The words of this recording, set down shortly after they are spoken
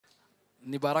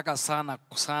Ni baraka sana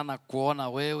sana kuona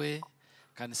wewe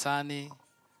kanisani.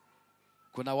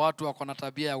 Kuna watu wako na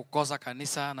tabia ya kukosa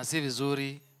kanisa na si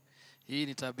vizuri. Hii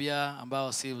ni tabia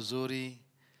ambayo si vizuri.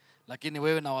 Lakini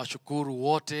wewe na washukuru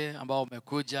wote ambao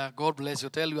wamekuja. God bless you.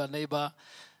 Tell your neighbor,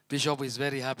 Bishop is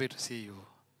very happy to see you.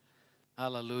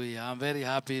 Hallelujah. I'm very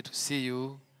happy to see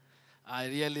you. I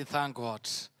really thank God.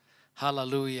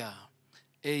 Hallelujah.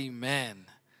 Amen.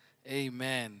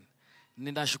 Amen.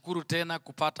 Ninashukuru tena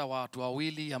kupata watu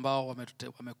wawili ambao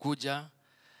wamekuja.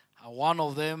 One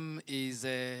of them is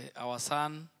our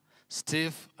son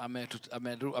Steve,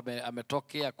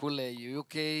 ametokea kule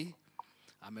UK,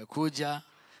 amekuja.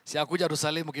 Siakuja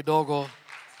tusalimu kidogo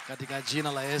katika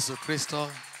jina la Yesu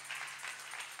Kristo.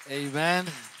 Amen.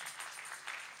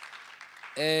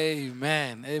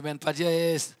 Amen. Amen. Patia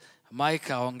yes,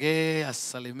 Mike aongee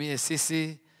asalimie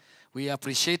sisi. We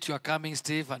appreciate your coming,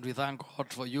 Steve, and we thank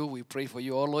God for you. We pray for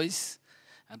you always,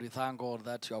 and we thank God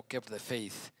that you have kept the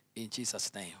faith in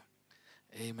Jesus' name.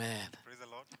 Amen. Praise the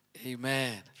Lord.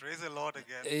 Amen. Praise the Lord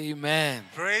again. Amen.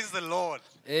 Praise the Lord.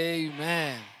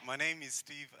 Amen. My name is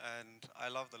Steve, and I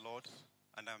love the Lord,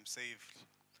 and I'm saved.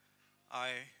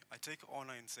 I take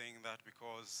honor in saying that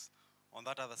because on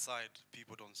that other side,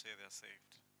 people don't say they're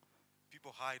saved.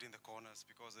 People hide in the corners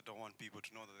because they don't want people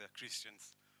to know that they're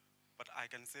Christians. But I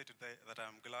can say today that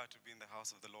I'm glad to be in the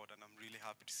house of the Lord, and I'm really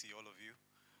happy to see all of you.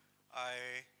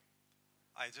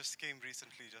 I just came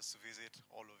recently just to visit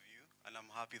all of you, and I'm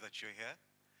happy that you're here.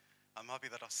 I'm happy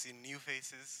that I've seen new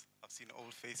faces, I've seen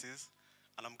old faces,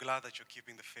 and I'm glad that you're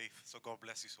keeping the faith. So God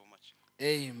bless you so much.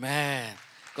 Amen.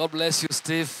 God bless you,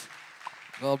 Steve.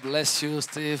 God bless you,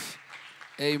 Steve.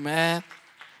 Amen.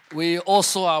 We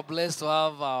also are blessed to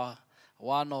have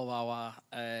one of our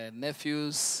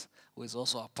nephews who is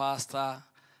also a pastor.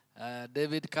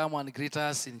 David, come and greet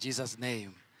us in Jesus'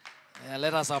 name.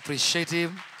 Let us appreciate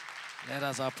him. Let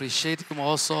us appreciate him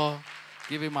also.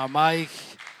 Give him a mic.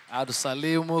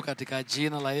 Adusalimu katika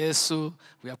jina la Yesu.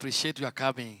 We appreciate your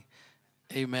coming.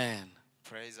 Amen.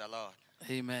 Praise the Lord.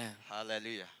 Amen.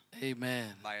 Hallelujah.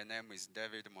 Amen. My name is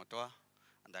David Motoa,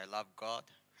 and I love God.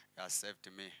 He has saved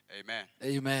me. Amen.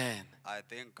 Amen. I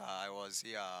think I was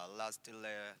here last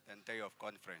day of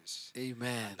conference.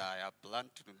 Amen. And I have planned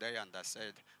today, and I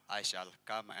said I shall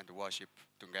come and worship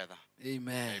together.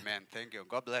 Amen. Amen. Thank you.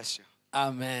 God bless you.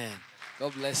 Amen.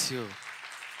 God bless you.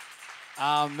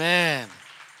 Amen.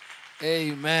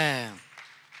 Amen.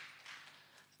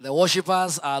 The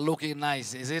worshippers are looking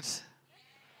nice, is it?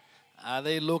 Are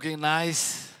they looking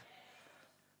nice?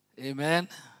 Amen.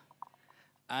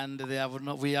 And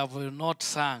we have not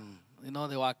sung. You know,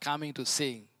 they were coming to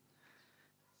sing.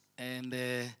 And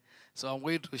so I'm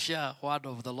going to share a word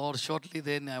of the Lord shortly.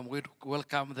 Then I'm going to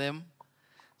welcome them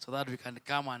so that we can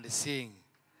come and sing.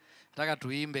 Nataka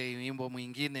tuimbe wimbo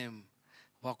mwingine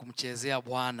wa kumchezea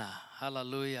Bwana.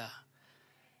 Hallelujah.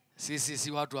 Sisi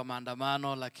si watu wa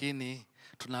maandamano, lakini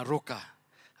tunaruka.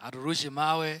 Haturushi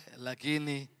mawe,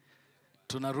 lakini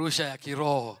tunarusha ya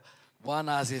kiroho.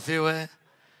 Bwana asifiwe.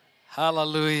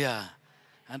 Hallelujah.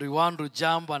 And we want to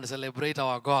jump and celebrate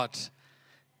our God.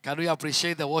 Can we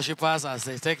appreciate the worshipers as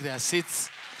they take their seats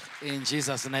in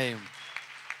Jesus' name?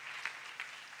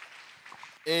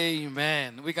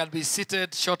 Amen. We can be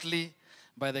seated shortly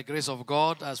by the grace of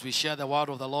God as we share the word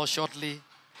of the Lord shortly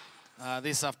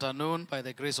this afternoon by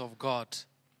the grace of God.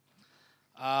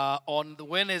 On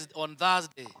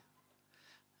Thursday,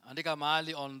 andika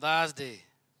mahali, on Thursday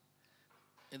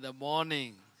in the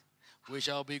morning, we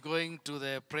shall be going to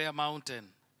the prayer mountain.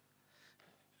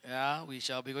 Yeah, we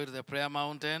shall be going to the prayer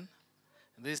mountain.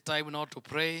 This time not to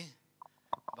pray,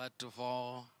 but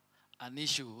for an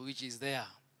issue which is there.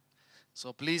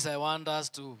 So please, I want us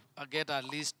to get at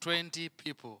least 20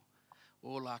 people who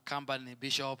will accompany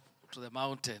Bishop to the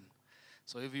mountain.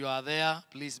 So if you are there,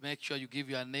 please make sure you give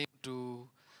your name to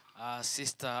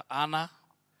Sister Anna.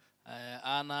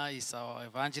 Anna is our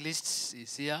evangelist.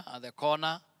 She's here at the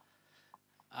corner.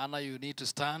 Anna, you need to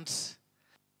stand.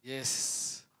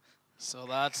 Yes. So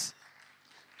that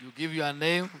you give your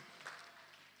name.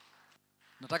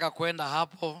 Nataka kwenda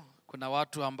hapo. Kuna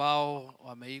watu ambao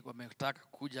wametaka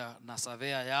kuja na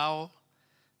surveyor yao.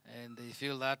 And they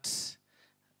feel that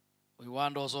we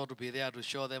want also to be there to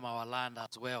show them our land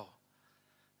as well.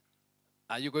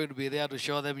 Are you going to be there to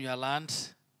show them your land?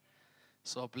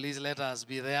 So please let us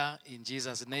be there in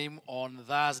Jesus' name on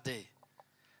Thursday.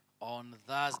 On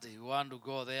Thursday, we want to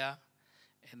go there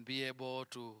and be able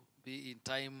to be in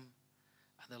time,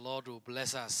 and the Lord will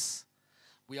bless us.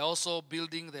 We are also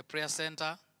building the prayer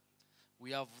center.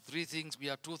 We have two things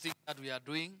that we are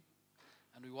doing,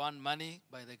 and we want money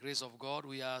by the grace of God.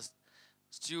 We are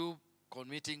still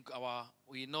committing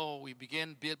we know we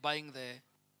began buying the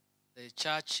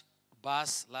church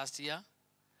bus last year.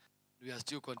 We are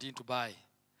still continuing to buy.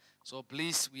 So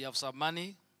please, we have some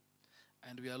money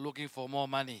and we are looking for more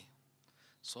money.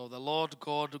 So the Lord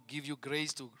God will give you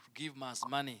grace to give us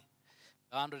money.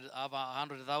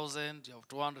 100,000, you have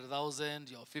 200,000,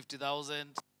 you have 50,000,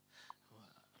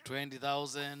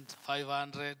 20,000,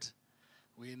 500.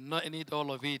 We need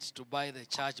all of it to buy the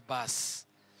church bus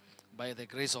by the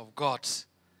grace of God.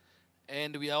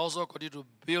 And we are also continuing to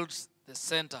build the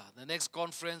center. The next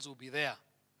conference will be there.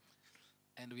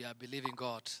 And we are believing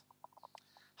God.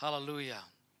 Hallelujah.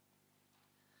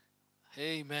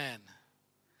 Amen.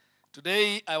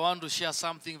 Today I want to share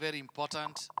something very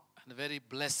important and very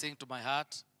blessing to my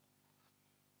heart.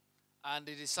 And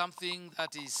it is something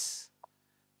that is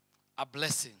a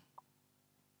blessing.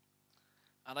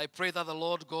 And I pray that the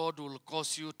Lord God will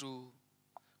cause you to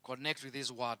connect with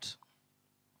His word.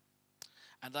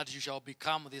 And that you shall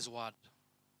become this word.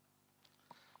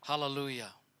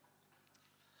 Hallelujah.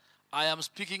 I am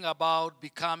speaking about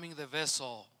becoming the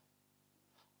vessel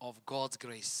of God's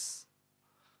grace.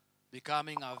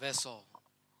 Becoming a vessel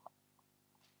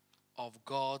of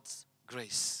God's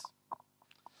grace.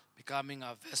 Becoming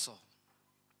a vessel.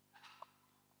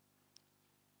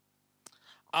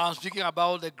 I'm speaking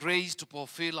about the grace to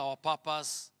fulfill our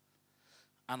purpose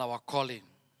and our calling.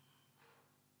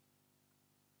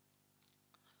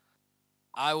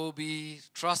 I will be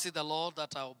trusting the Lord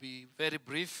that I will be very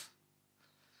brief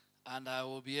and I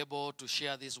will be able to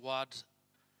share this word.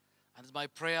 And it's my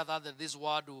prayer that this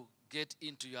word will get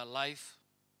into your life.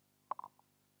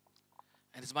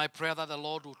 And it's my prayer that the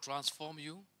Lord will transform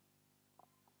you.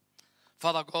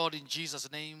 Father God, in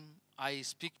Jesus' name, I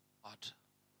speak your word.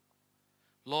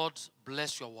 Lord,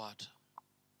 bless your word.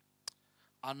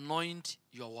 Anoint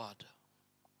your word.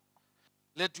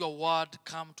 Let your word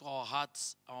come to our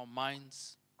hearts, our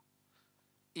minds,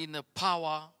 in the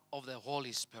power of the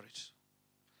Holy Spirit.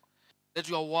 Let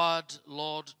your word,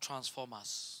 Lord, transform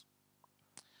us.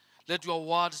 Let your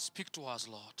word speak to us,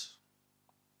 Lord.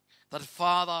 That,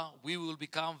 Father, we will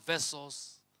become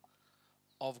vessels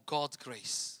of God's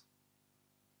grace.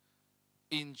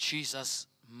 In Jesus'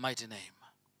 mighty name.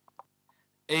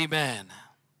 Amen.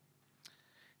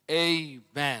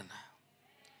 Amen.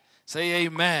 Say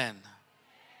amen.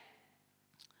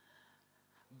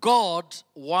 God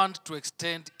wants to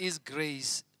extend His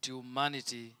grace to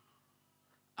humanity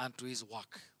and to His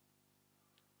work.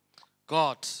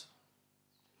 God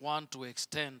wants to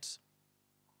extend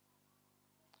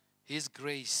His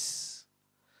grace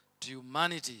to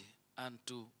humanity and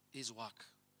to His work.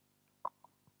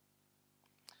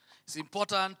 It's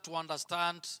important to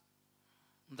understand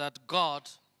that God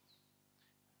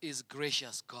is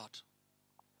gracious God.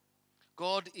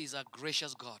 God is a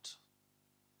gracious God.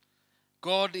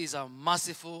 God is a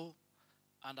merciful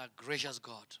and a gracious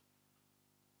God.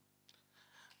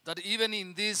 That even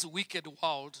in this wicked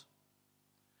world,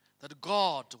 that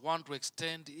God wants to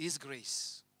extend His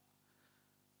grace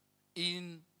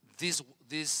in this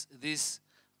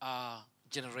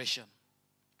generation.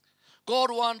 God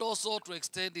wants also to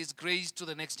extend His grace to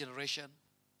the next generation,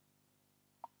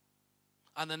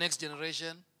 and the next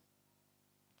generation,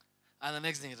 and the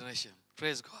next generation.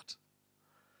 Praise God.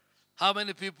 How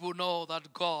many people know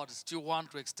that God still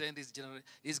wants to extend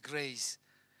His grace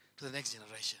to the next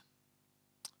generation?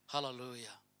 Hallelujah.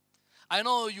 I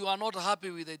know you are not happy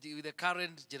with the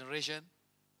current generation.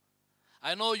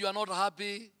 I know you are not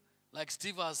happy, like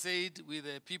Steve has said, with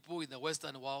the people in the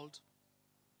Western world.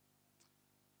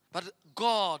 But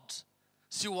God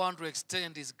still wants to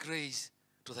extend His grace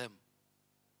to them.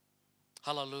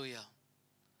 Hallelujah.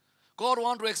 God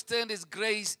wants to extend His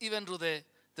grace even to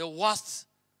the worst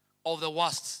of the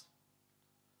worst.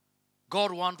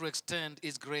 God wants to extend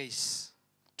His grace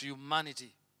to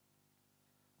humanity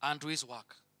and to His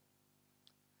work.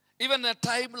 Even at a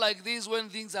time like this when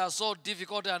things are so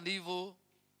difficult and evil,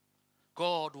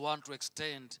 God wants to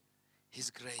extend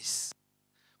His grace.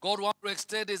 God wants to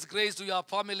extend His grace to your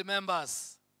family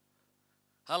members.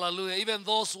 Hallelujah. Even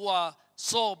those who are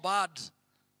so bad,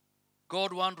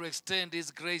 God wants to extend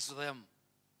His grace to them.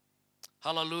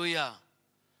 Hallelujah.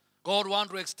 God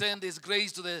wants to extend His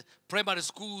grace to the primary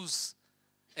schools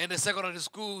and the secondary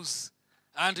schools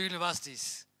and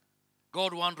universities.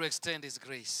 God wants to extend His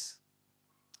grace.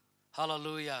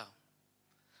 Hallelujah.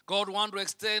 God wants to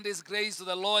extend His grace to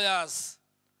the lawyers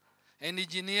and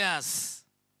engineers.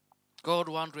 God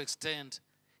wants to extend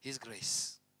His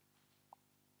grace.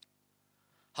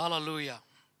 Hallelujah.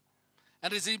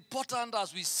 And it's important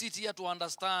as we sit here to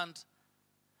understand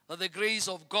that the grace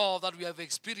of God that we have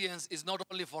experienced is not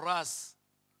only for us.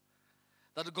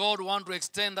 that God wants to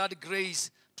extend that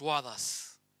grace to others.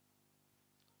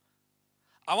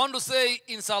 I want to say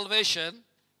in salvation,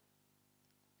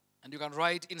 and you can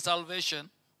write in salvation,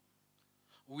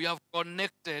 we have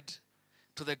connected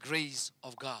to the grace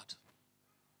of God.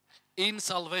 In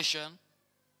salvation,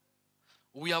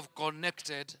 we have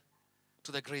connected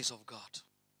to the grace of God.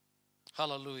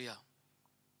 Hallelujah.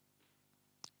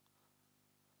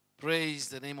 Praise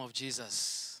the name of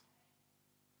Jesus.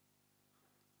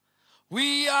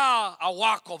 We are a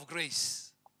work of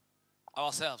grace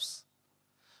ourselves.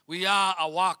 We are a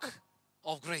work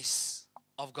of grace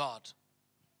of God.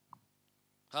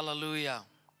 Hallelujah.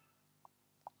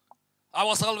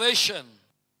 Our salvation,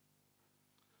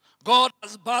 God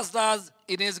has bathed us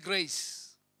in His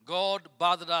grace. God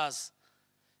bathed us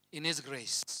in His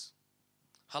grace.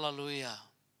 Hallelujah.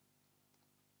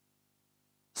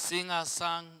 Singer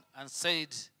sang and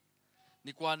said,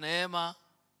 ni kwa neema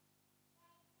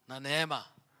na neema.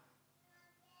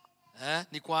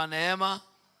 Ni kwa neema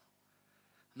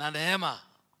na neema.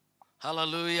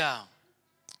 Hallelujah.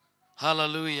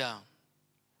 Hallelujah.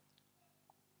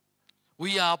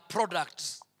 We are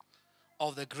products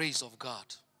of the grace of God.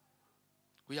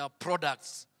 We are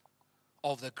products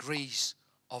of the grace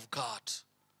of God.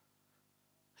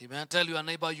 Amen. Tell your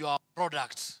neighbor you are a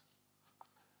product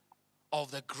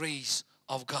of the grace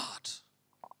of God.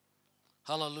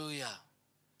 Hallelujah.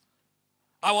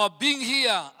 Our being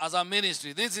here as a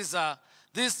ministry, this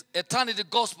eternity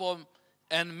gospel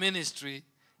and ministry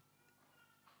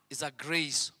is a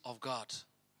grace of God.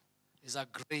 It's a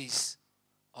grace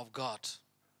of God.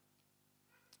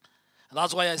 And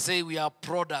that's why I say we are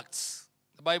products.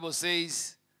 The Bible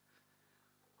says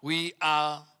we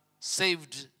are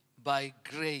saved by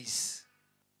grace.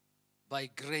 By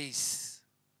grace.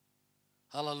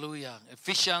 Hallelujah.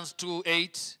 Ephesians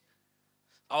 2:8.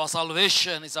 Our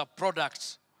salvation is a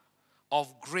product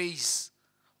of grace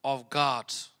of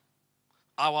God.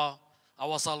 Our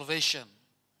salvation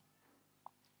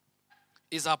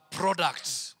is a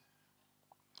product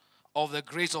of the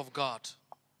grace of God.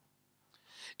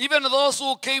 Even those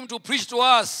who came to preach to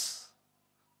us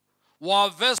were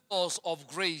vessels of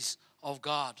grace of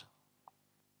God.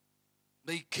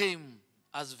 They came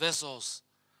as vessels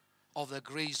of the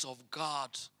grace of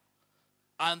God.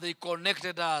 And they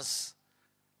connected us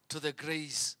to the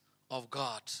grace of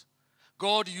God.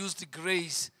 God used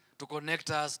grace to connect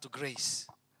us to grace.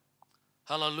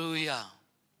 Hallelujah.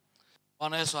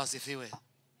 Bwana Yesu asifiwe.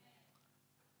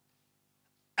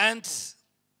 And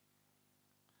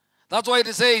that's why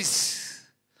it says,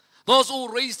 those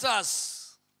who raised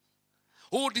us,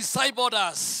 who discipled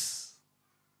us,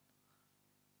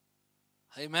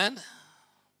 amen,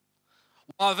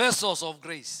 were vessels of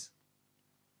grace.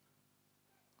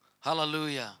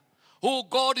 Hallelujah. Who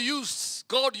God used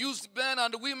men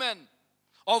and women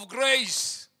of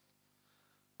grace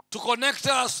to connect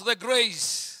us to the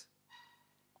grace.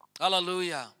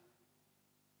 Hallelujah.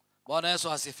 Bwana Yesu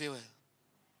asifiwe.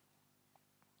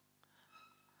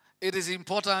 It is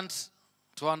important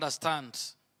to understand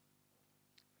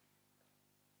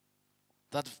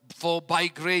that for by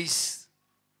grace,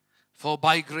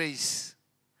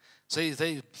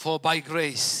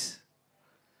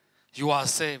 you are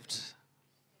saved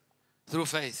through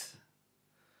faith.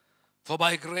 For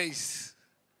by grace,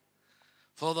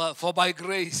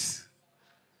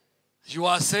 you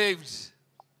are saved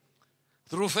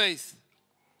through faith.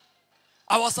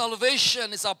 Our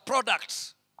salvation is a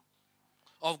product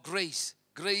of grace.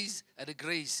 Grace and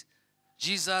grace.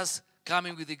 Jesus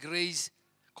coming with the grace,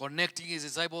 connecting his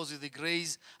disciples with the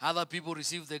grace. Other people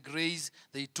received the grace.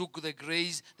 They took the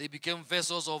grace. They became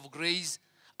vessels of grace.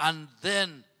 And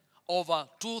then, over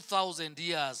 2,000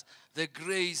 years, the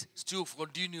grace still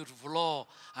continued to flow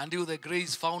until the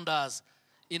grace found us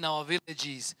in our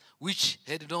villages, which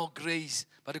had no grace,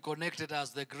 but it connected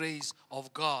us the grace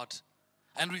of God.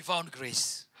 And we found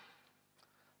grace.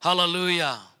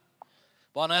 Hallelujah.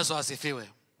 Bwana Yesu asifiwe.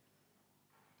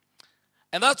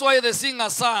 And that's why the singer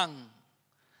sang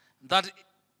that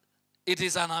it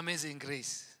is an amazing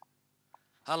grace.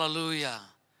 Hallelujah.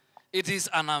 It is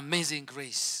an amazing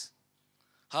grace.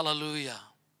 Hallelujah.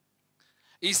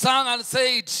 He sang and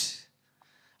said,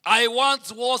 I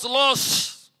once was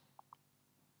lost,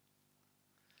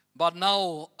 but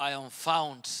now I am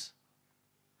found.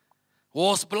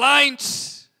 Was blind,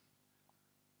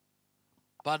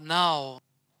 but now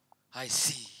I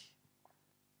see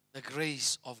the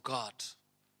grace of God.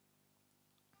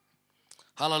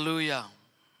 Hallelujah.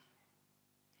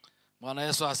 Bwana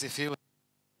Yesu asifiwe.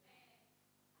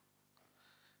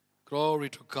 Glory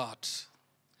to God.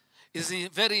 It's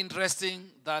very interesting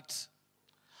that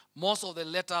most of the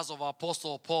letters of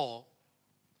Apostle Paul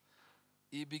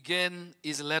he began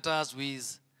his letters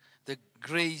with the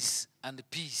grace and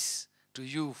peace to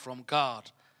you from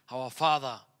God, our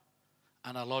Father,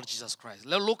 and our Lord Jesus Christ.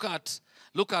 Let's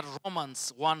look at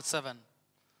Romans 1:7.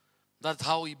 That's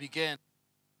how he began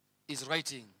his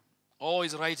writing. All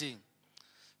his writing.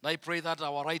 And I pray that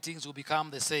our writings will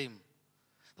become the same.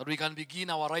 That we can begin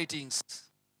our writings.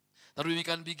 That we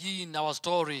can begin our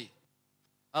story.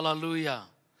 Hallelujah.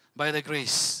 By the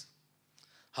grace.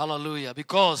 Hallelujah.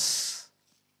 Because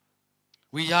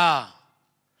we are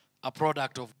a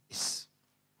product of grace.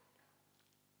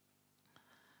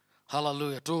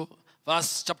 Hallelujah. To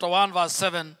chapter 1, verse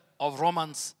 7 of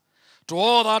Romans. To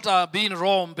all that are being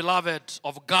Rome, beloved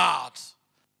of God.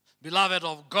 Beloved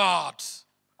of God.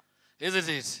 Isn't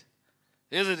it?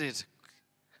 Isn't it?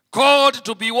 Called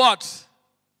to be what?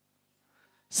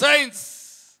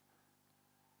 Saints.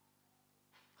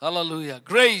 Hallelujah.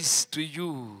 Grace to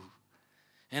you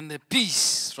and the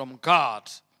peace from God,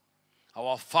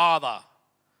 our Father,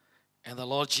 and the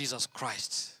Lord Jesus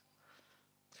Christ.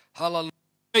 Hallelujah.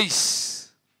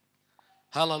 Grace.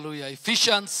 Hallelujah.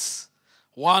 Ephesians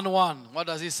 1:1. What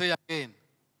does he say again?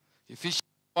 Ephesians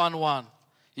 1:1.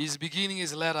 He's beginning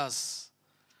his letters.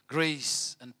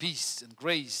 Grace and peace and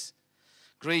grace.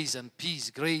 Grace and peace.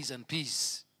 Grace and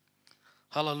peace.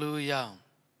 Hallelujah.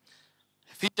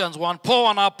 Ephesians 1.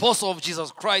 Paul, an apostle of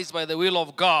Jesus Christ by the will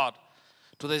of God,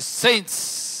 to the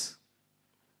saints.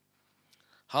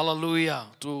 Hallelujah.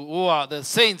 To who are the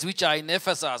saints which are in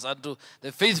Ephesus, and to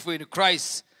the faithful in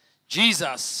Christ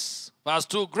Jesus. Verse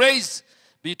 2. Grace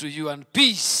be to you and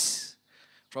peace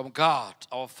from God,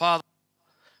 our Father,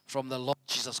 from the Lord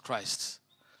Jesus Christ.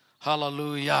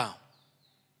 Hallelujah.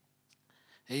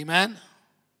 Amen.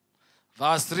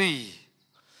 Verse 3.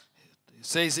 It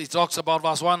says, it talks about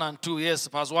verse 1 and 2. Yes,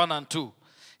 verse 1 and 2.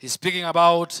 He's speaking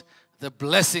about the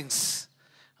blessings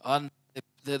and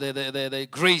the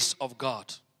grace of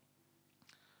God.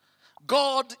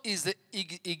 God is the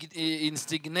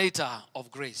instigator of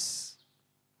grace.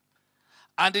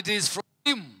 And it is from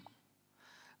him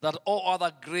that all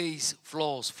other grace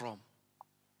flows from.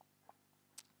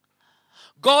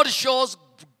 God shows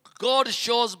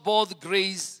both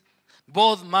grace,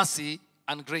 both mercy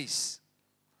and grace.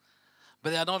 But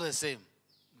they are not the same.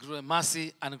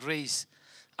 Mercy and grace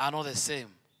are not the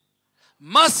same.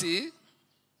 Mercy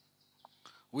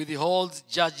withholds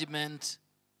judgment.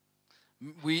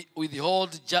 We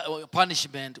withhold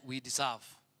punishment we deserve.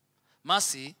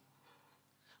 Mercy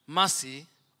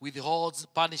withholds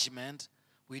punishment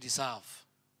we deserve.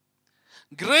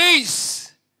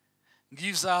 Grace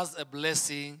gives us a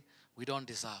blessing we don't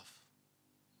deserve.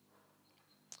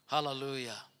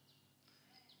 Hallelujah.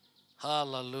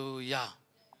 Hallelujah.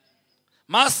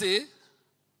 Mercy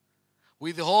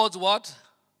withholds what?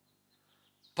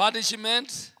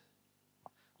 Punishment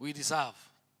we deserve.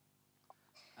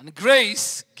 And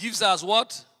grace gives us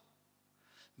what?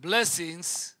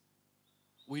 Blessings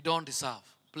we don't deserve.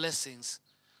 Blessings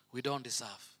we don't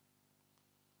deserve.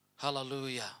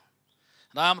 Hallelujah.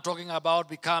 And I'm talking about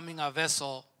becoming a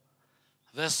vessels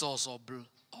of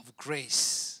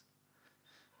grace.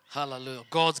 Hallelujah.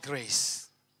 God's grace.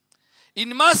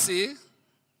 In mercy,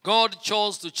 God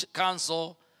chose to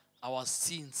cancel our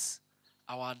sins,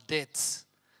 our debts,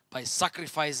 by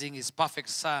sacrificing his perfect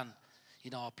Son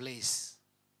in our place.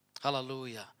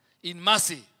 Hallelujah. In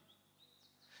mercy,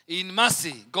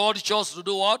 God chose to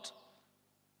do what?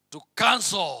 To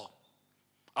cancel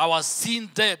our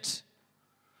sin debt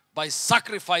by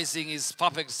sacrificing his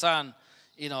perfect Son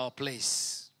in our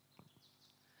place.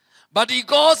 But he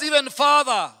goes even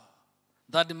further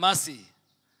than mercy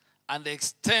and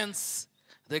extends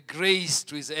the grace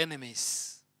to his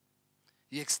enemies.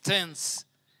 He extends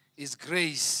his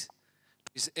grace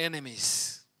to his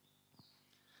enemies.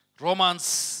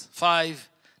 Romans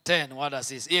 5:10, what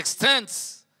does it say? He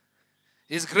extends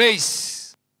his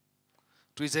grace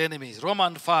to his enemies.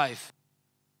 Romans 5.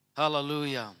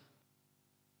 Hallelujah.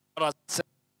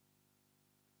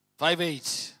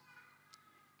 5:8.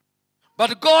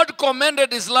 But God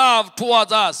commended his love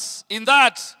towards us in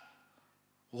that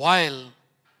while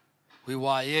we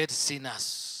were yet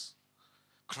sinners,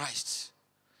 Christ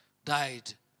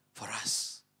died for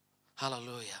us.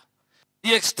 Hallelujah.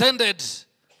 He extended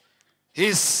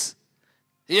his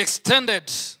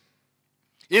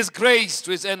grace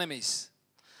to his enemies.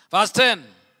 Verse 10.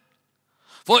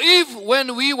 For if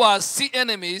when we were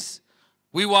enemies,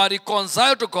 we were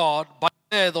reconciled to God by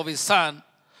the death of his Son,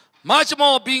 much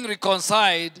more being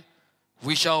reconciled,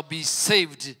 we shall be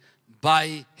saved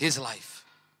by his life.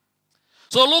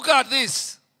 So look at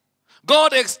this.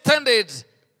 God extended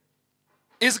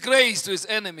his grace to his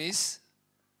enemies,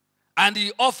 and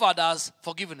he offered us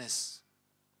forgiveness.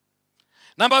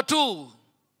 Number two,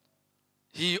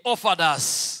 he offered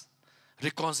us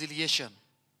reconciliation.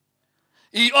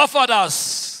 He offered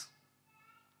us,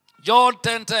 John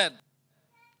 10:10,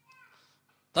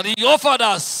 that he offered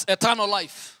us eternal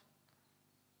life.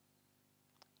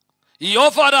 He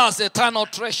offered us eternal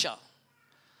treasure.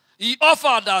 He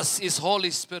offered us his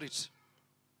Holy Spirit.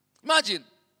 Imagine,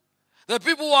 the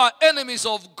people who are enemies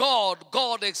of God,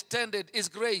 God extended his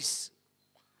grace.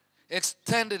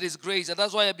 Extended his grace. And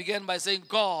that's why I began by saying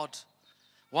God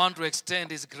wants to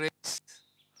extend his grace.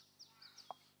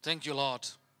 Thank you, Lord.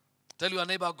 Tell your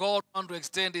neighbor, God wants to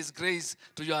extend his grace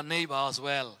to your neighbor as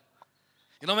well.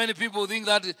 You know, many people think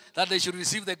that they should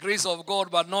receive the grace of God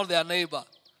but not their neighbor.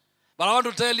 But I want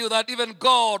to tell you that even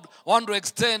God wants to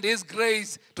extend his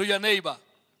grace to your neighbor.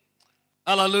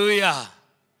 Hallelujah.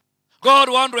 God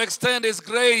wants to extend his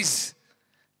grace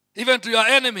even to your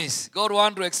enemies. God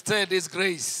wants to extend his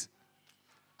grace.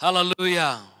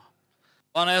 Hallelujah.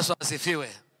 Bwana Yesu asifiwe.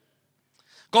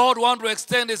 God wants to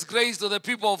extend his grace to the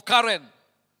people of Karen.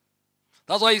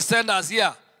 That's why he sent us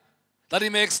here, that he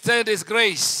may extend his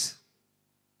grace.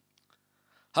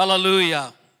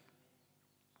 Hallelujah.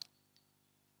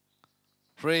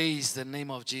 Praise the name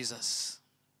of Jesus.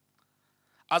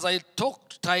 As I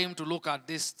took time to look at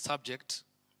this subject,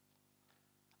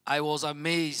 I was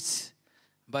amazed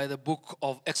by the book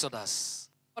of Exodus.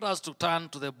 I want us to turn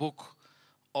to the book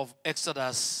of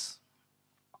Exodus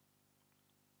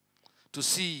to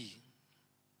see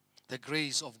the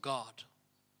grace of God.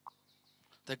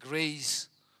 The grace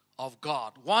of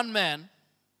God. One man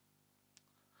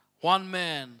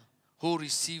who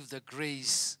received the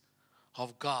grace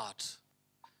of God.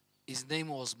 His name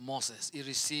was Moses. He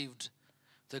received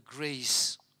the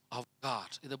grace of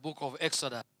God in the book of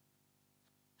Exodus.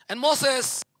 And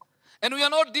Moses, and we are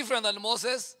not different than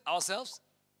Moses ourselves.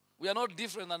 We are not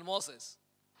different than Moses.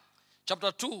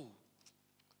 Chapter 2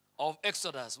 of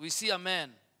Exodus, we see a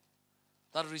man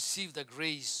that received the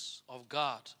grace of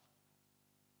God.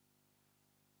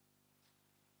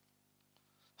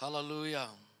 Hallelujah.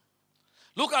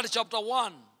 Look at chapter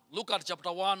 1. Look at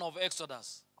chapter 1 of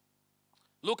Exodus.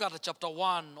 Look at chapter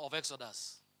 1 of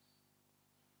Exodus.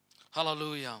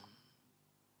 Hallelujah.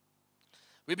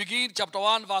 We begin chapter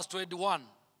 1 verse 21.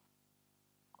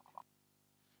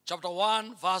 Chapter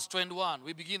 1 verse 21.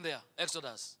 We begin there.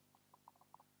 Exodus.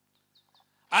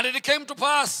 And it came to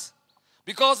pass,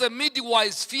 because the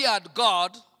midwives feared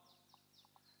God,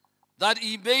 that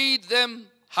he made them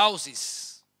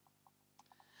houses.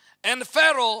 And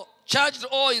Pharaoh charged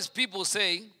all his people,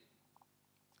 saying,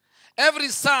 every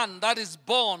son that is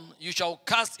born you shall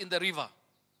cast in the river,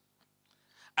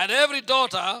 and every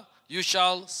daughter you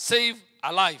shall save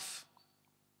alive.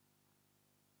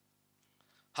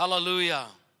 Hallelujah.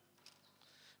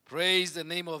 Praise the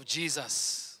name of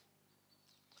Jesus.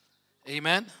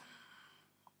 Amen.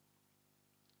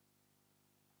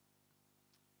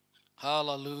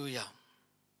 Hallelujah.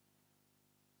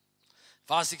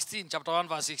 Verse 16, chapter 1,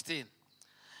 verse 16.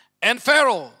 And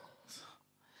Pharaoh,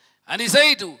 and he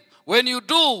said, when you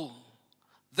do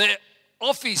the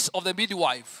office of the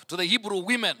midwife to the Hebrew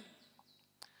women,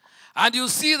 and you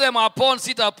see them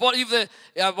sit upon, if they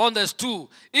are upon the stool,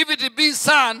 if it be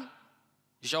son,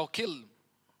 you shall kill him.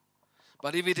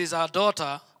 But if it is our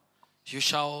daughter, he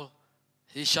shall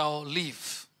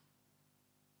live.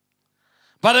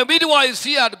 But the midwives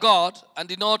feared God and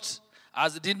did not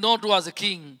do as the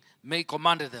king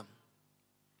commanded them.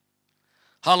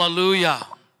 Hallelujah.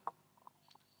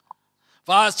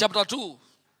 Verse chapter 2.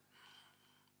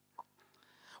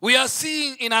 We are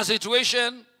seeing in a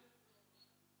situation,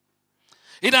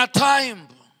 in a time,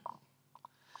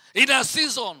 in a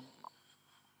season,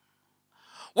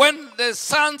 when the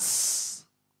sons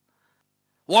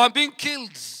were being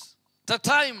killed, the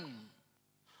time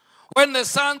when the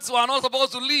sons were not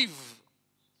supposed to live.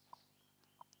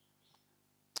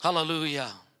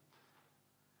 Hallelujah.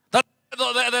 That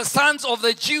the sons of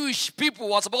the Jewish people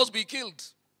were supposed to be killed.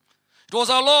 It was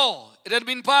a law. It had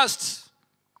been passed.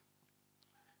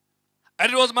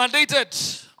 And it was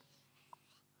mandated.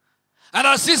 And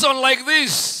a season like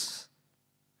this,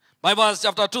 Bible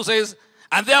chapter 2 says,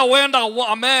 and there went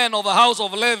a man of the house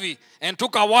of Levi and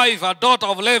took a wife, a daughter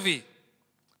of Levi.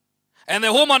 And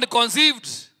the woman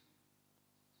conceived.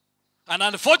 And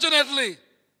unfortunately,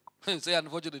 say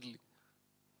unfortunately.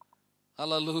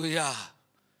 Hallelujah.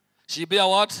 She bare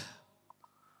what?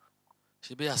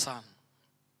 She bare a son.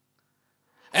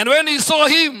 And when he saw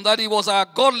him that he was a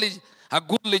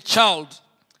goodly child,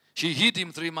 she hid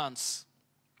him 3 months.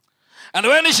 And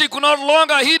when she could not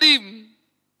longer hid him,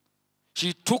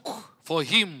 she took for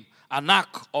him a knack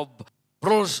of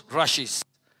bulrushes,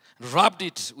 rubbed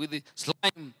it with the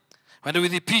slime, Went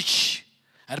with the pitch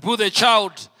and put the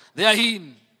child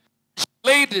therein,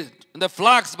 laid it in the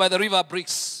flags by the river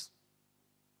bricks.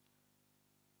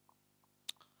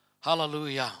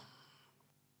 Hallelujah.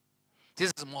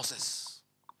 This is Moses.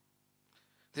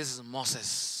 This is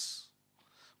Moses.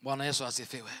 Bwana Yesu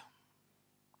asifiwe.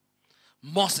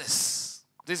 Moses.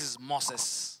 This is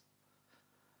Moses.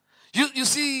 You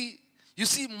see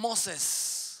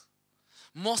Moses.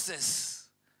 Moses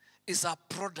is a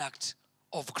product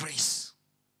of grace.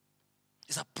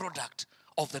 It's a product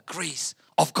of the grace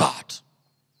of God.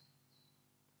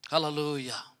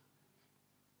 Hallelujah.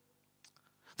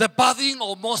 The birthing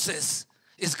of Moses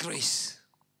is grace.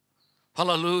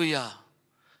 Hallelujah.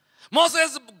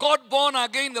 Moses got born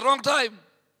again the wrong time.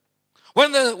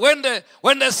 When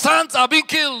the sons are being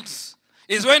killed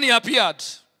is when he appeared.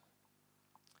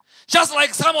 Just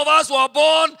like some of us were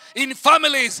born in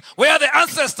families where the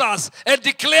ancestors had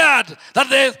declared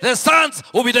that the sons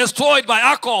will be destroyed by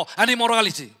alcohol and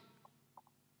immorality.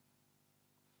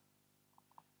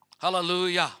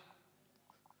 Hallelujah.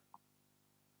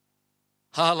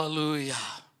 Hallelujah.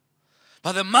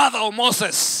 But the mother of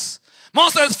Moses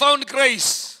found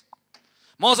grace.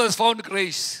 Moses found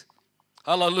grace.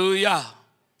 Hallelujah.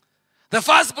 The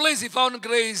first place he found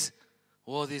grace,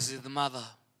 this is the mother.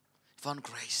 He found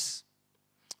grace.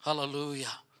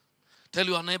 Hallelujah. Tell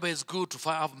your neighbor it's good to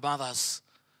have mothers.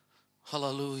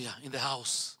 Hallelujah. In the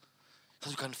house.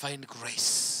 So you can find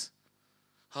grace.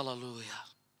 Hallelujah.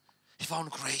 He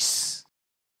found grace.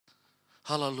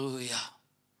 Hallelujah.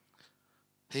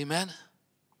 Amen.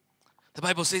 The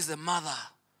Bible says the mother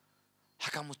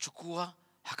hakamuchukua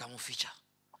hakamuficha.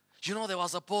 You know they were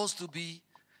supposed to be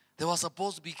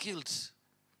killed.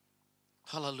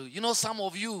 Hallelujah. You know some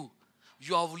of you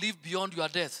have lived beyond your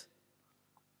death.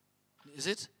 Is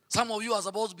it? Some of you are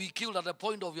supposed to be killed at the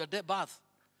point of your birth.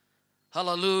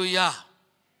 Hallelujah.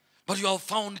 But you have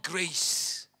found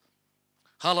grace.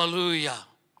 Hallelujah.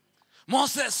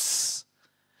 Moses,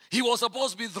 he was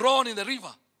supposed to be thrown in the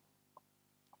river.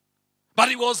 But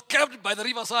he was kept by the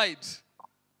riverside.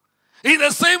 In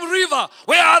the same river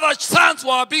where other sons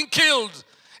were being killed,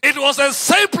 it was the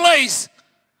same place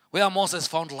where Moses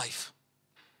found life.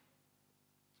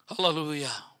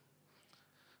 Hallelujah.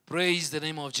 Praise the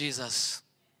name of Jesus.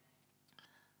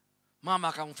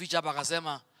 Mama akamficha hapa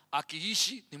akasema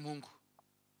akiishi ni Mungu.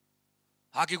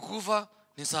 Akikufa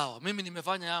ni sawa. Mimi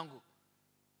nimefanya yangu.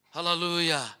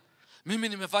 Hallelujah.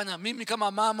 Mimi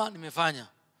kama mama nimefanya.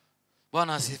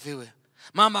 Bwana asifiwe.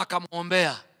 Mama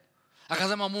akamwombea.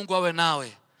 Akasema Mungu awe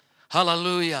nawe.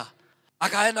 Hallelujah.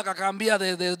 Akaenda akaambia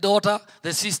the daughter,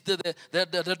 the sister,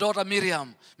 the daughter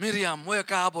Miriam. Miriam, wewe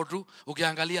kaa hapo tu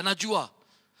ukiangalia najua.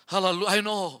 Hallelujah. I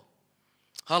know.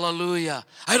 Hallelujah.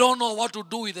 I don't know what to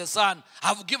do with the son.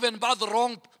 I've given birth to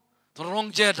the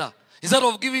wrong gender. Instead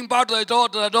of giving birth to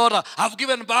the daughter, I've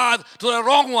given birth to the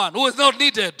wrong one who is not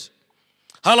needed.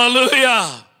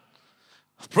 Hallelujah.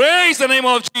 Praise the name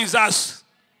of Jesus.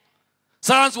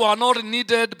 Sons were not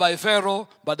needed by Pharaoh,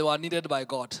 but they were needed by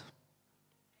God.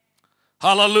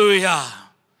 Hallelujah.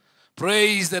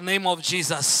 Praise the name of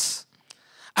Jesus.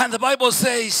 And the Bible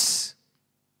says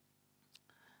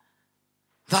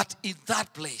that in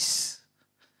that place,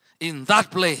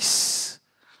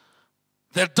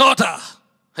 the daughter,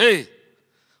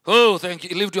 thank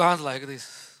you. Lift your hands like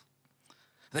this.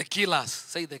 The killers,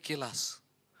 say the killers,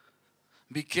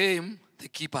 became the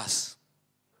keepers.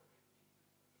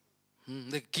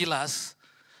 The killers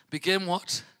became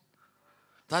what?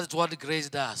 That's what grace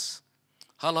does.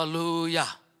 Hallelujah.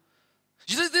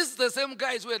 You see, this is the same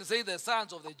guys who say the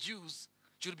sons of the Jews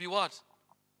should be what?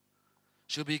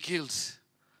 Should be killed.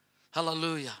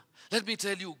 Hallelujah. Let me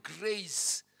tell you,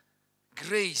 grace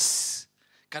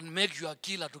can make you a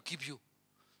killer to keep you.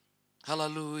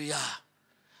 Hallelujah.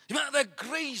 The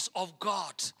grace of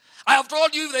God. I have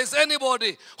told you if there's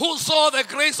anybody who saw the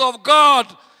grace of God,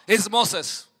 it's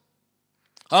Moses.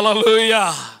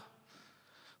 Hallelujah.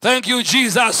 Thank you,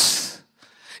 Jesus.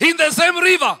 In the same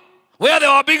river where they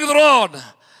were being thrown,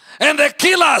 and the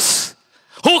killers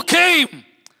who came,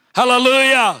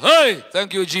 hallelujah. Hey,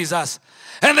 thank you, Jesus.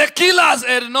 And the killers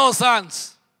had no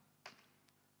sons.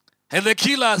 And the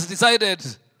killers decided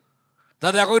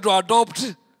that they are going to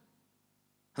adopt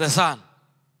the son.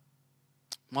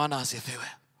 Mwana asifiwe.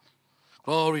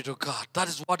 Glory to God. That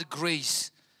is what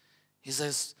grace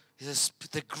is.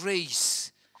 The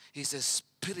grace is a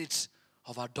spirit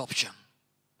of adoption.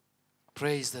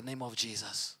 Praise the name of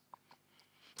Jesus.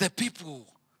 The people,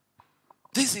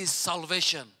 this is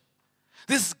salvation.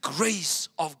 This is grace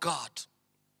of God.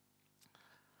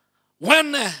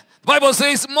 When the Bible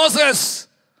says Moses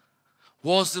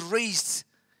was raised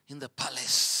in the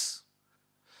palace,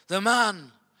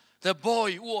 the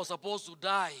boy who was supposed to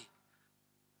die,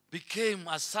 became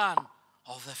a son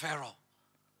of the Pharaoh.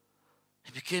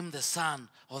 He became the son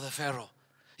of the Pharaoh.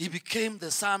 He became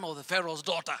the son of the Pharaoh's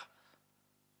daughter.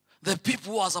 The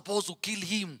people who are supposed to kill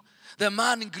him, the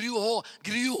man grew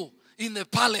in the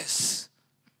palace.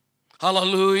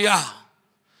 Hallelujah.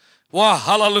 Wow,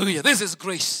 hallelujah. This is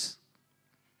grace.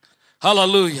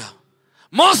 Hallelujah.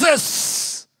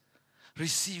 Moses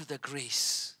received the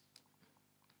grace.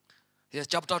 Yes,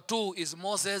 chapter 2 is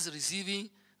Moses receiving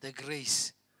the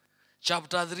grace.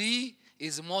 Chapter 3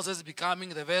 is Moses becoming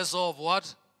the vessel of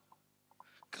what?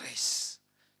 Grace.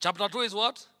 Chapter 2 is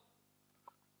what?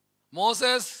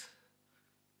 Moses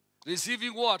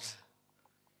receiving what?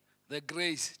 The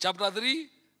grace. Chapter 3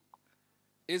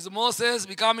 is Moses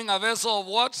becoming a vessel of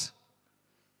what?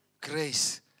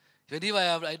 Grace. Even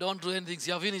if I don't do anything,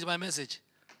 you have finished my message.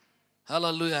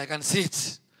 Hallelujah. I can see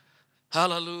it.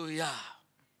 Hallelujah.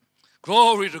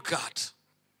 Glory to God.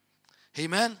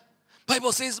 Amen.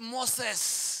 Bible says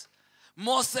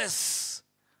Moses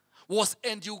was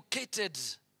educated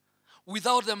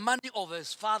without the money of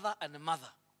his father and mother.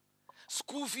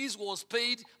 School fees was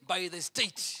paid by the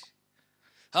state.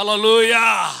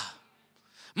 Hallelujah.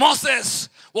 Moses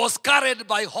was carried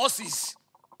by horses.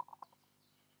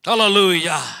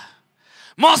 Hallelujah.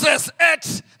 Moses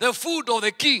ate the food of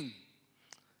the king.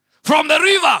 From the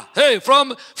river. Hey, from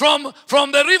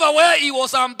the river where he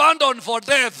was abandoned for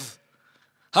death.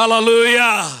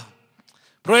 Hallelujah.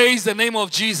 Praise the name of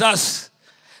Jesus.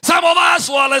 Some of us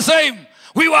were the same.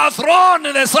 We were thrown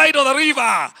in the side of the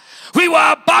river. We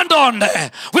were abandoned.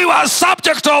 We were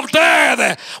subject of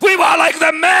death. We were like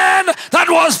the man that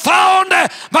was found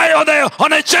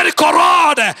on a Jericho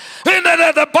road.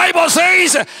 The Bible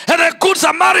says, and the good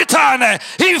Samaritan,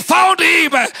 he found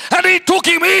him and he took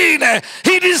him in.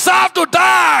 He deserved to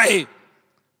die,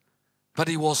 but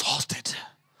he was hosted.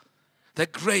 The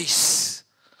grace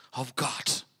of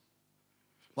God.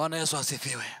 Bwana Yesu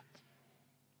asifiwe.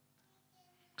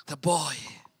 The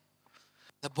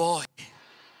boy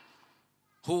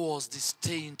who was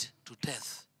destined to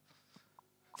death.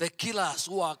 The killers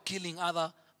who are killing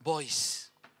other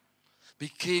boys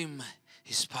became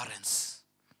his parents.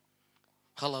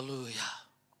 Hallelujah.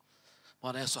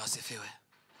 Bwana Yesu asifiwe.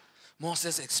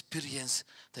 Moses experienced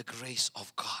the grace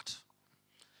of God.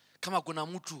 Kama kuna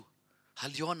mtu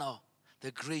aliona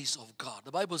the grace of God.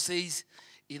 The Bible says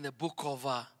in the book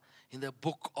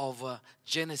of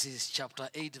Genesis chapter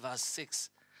 8 verse 6,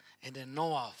 and then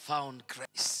Noah found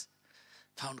grace.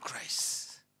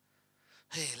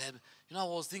 Hey, I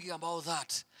was thinking about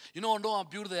that. Noah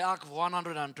built the ark for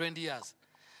 120 years.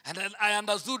 And then I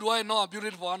understood why Noah built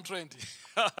it for 120.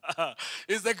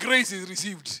 It's the grace he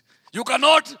received. You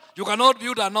cannot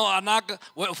build an ark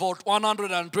for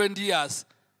 120 years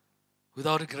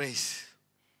without grace.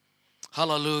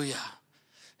 Hallelujah.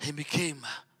 He became.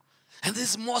 And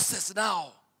this Moses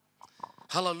now.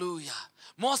 Hallelujah.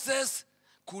 Moses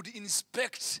could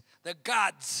inspect the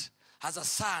gods as a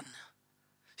son.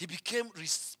 He became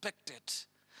respected.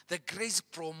 The grace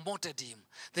promoted him.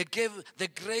 The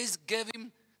grace gave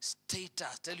him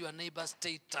status. Tell your neighbor,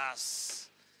 status.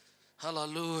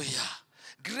 Hallelujah.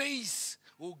 Grace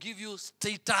will give you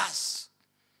status.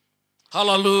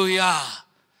 Hallelujah.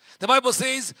 The Bible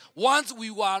says, once we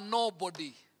were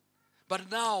nobody, but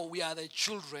now we are the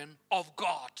children of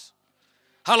God.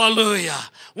 Hallelujah.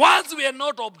 Once we had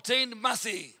not obtained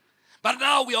mercy, but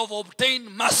now we have obtained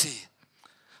mercy.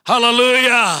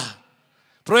 Hallelujah.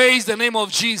 Praise the name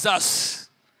of Jesus.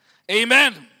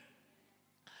 Amen.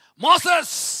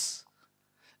 Moses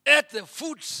ate the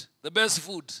food, the best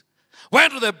food.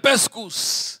 Went to the best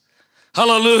schools.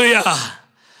 Hallelujah.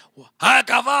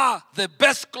 Akavaa the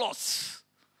best clothes.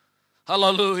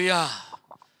 Hallelujah.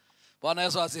 Bwana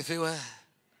Yesu asifiwe.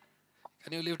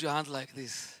 Can you lift your hands like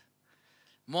this?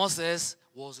 Moses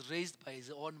was raised by his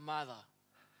own mother.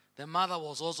 The mother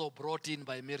was also brought in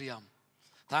by Miriam.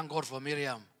 Thank God for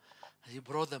Miriam. He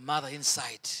brought the mother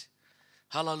inside.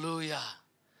 Hallelujah.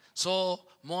 So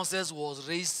Moses was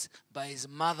raised by his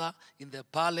mother in the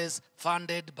palace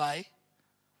funded by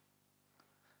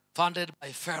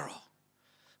Pharaoh.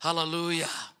 Hallelujah.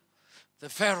 The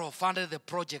Pharaoh funded the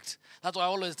project. That's why I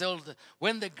always tell them,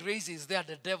 when the grace is there,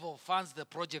 the devil funds the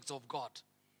projects of God.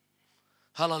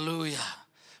 Hallelujah.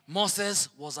 Moses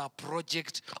was a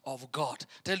project of God.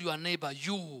 Tell your neighbor,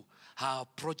 you are a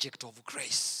project of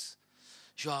grace.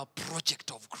 You are a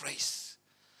project of grace.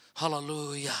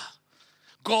 Hallelujah.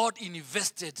 God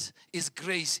invested his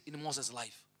grace in Moses'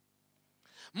 life.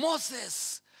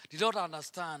 Moses did not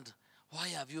understand, why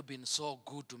have you been so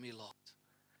good to me, Lord?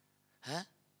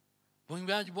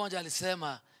 Mwimbaji mmoja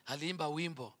aliimba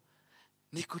wimbo,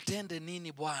 nikutende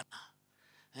nini Bwana?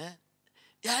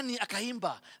 Yani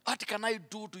akaimba, what can I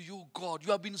do to you, God?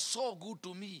 You have been so good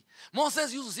to me.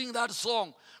 Moses used to sing that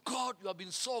song, God, you have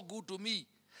been so good to me.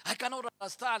 I cannot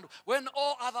understand when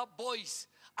all other boys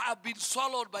have been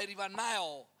swallowed by River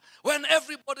Nile. When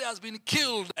everybody has been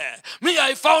killed, me,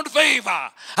 I found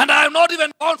favor. And I have not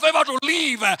even found favor to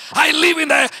live. I live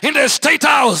in the state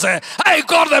house. I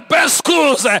got the best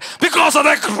schools because of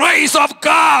the grace of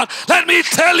God. Let me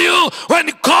tell you,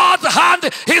 when God's hand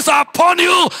is upon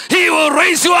you, He will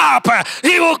raise you up.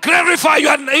 He will glorify you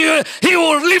and He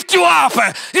will lift you up.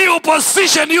 He will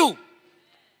position you.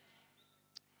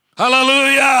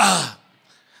 Hallelujah.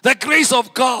 The grace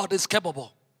of God is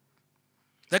capable.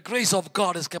 The grace of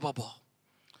God is capable.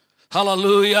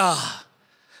 Hallelujah.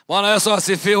 Bwana Yesu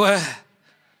asifiwe.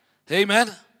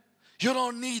 Amen. You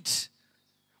don't need,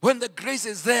 when the grace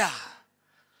is there,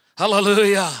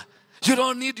 hallelujah, you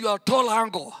don't need your tall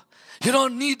angle. You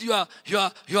don't need your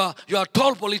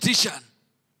tall politician.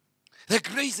 The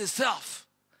grace itself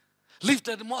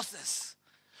lifted Moses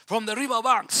from the river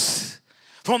banks,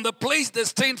 from the place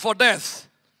destined for death,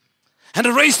 and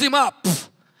raised him up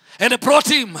and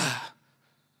brought him.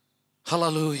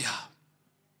 Hallelujah.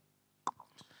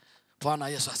 Bwana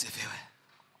Yesu asifiwe.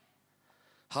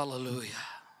 Hallelujah.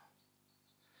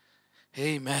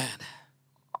 Amen.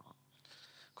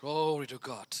 Glory to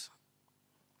God.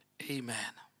 Amen.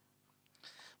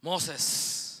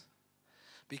 Moses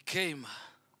became,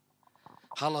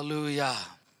 hallelujah,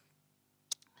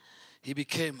 he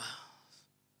became,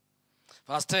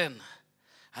 verse 10,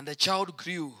 and the child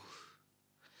grew,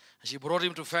 and she brought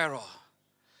him to Pharaoh,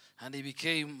 and he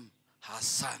became her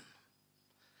son.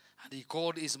 And he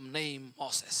called his name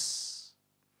Moses.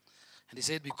 And he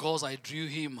said, because I drew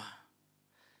him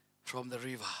from the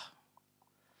river.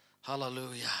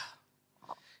 Hallelujah.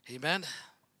 Amen.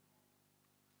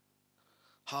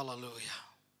 Hallelujah.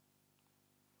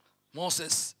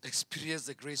 Moses experienced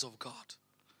the grace of God.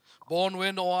 Born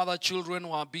when no other children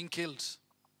were being killed,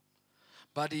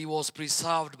 but he was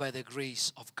preserved by the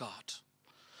grace of God.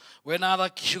 When other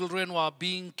children were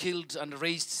being killed and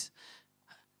raised,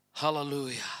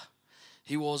 hallelujah,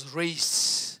 he was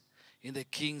raised in the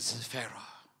king's Pharaoh.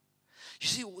 You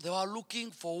see, they were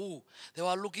looking for who? They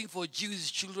were looking for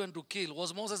Jewish children to kill.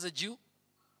 Was Moses a Jew?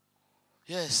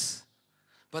 Yes.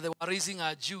 But they were raising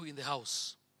a Jew in the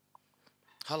house.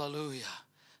 Hallelujah.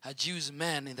 A Jewish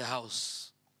man in the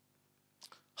house.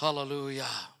 Hallelujah.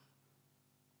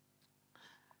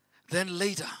 Then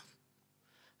later,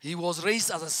 he was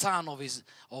raised as a son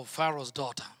of Pharaoh's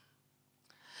daughter.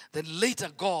 Then later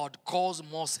God caused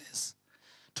Moses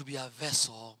to be a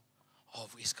vessel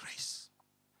of his grace.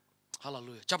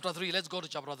 Hallelujah. Chapter 3. Let's go to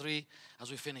chapter 3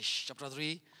 as we finish. Chapter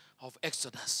 3 of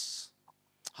Exodus.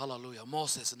 Hallelujah.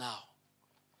 Moses now.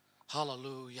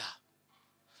 Hallelujah.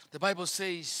 The Bible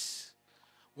says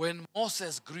when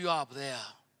Moses grew up there,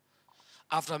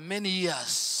 after many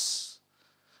years,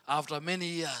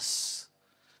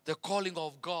 the calling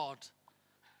of God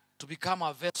to become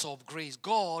a vessel of grace.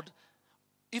 God,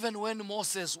 even when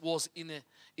Moses was in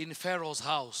Pharaoh's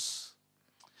house,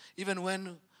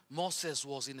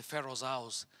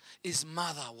 his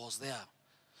mother was there.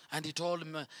 And he told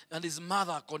him, and his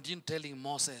mother continued telling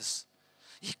Moses.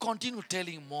 He continued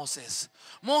telling Moses.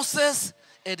 Moses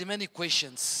had many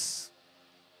questions.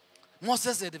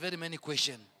 Moses had very many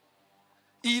questions.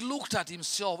 He looked at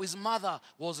himself. His mother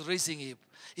was raising him.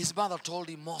 His mother told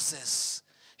him, Moses,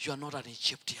 you are not an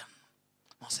Egyptian.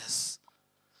 Moses.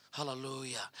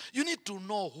 Hallelujah. You need to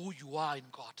know who you are in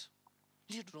God.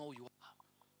 You need to know who you are.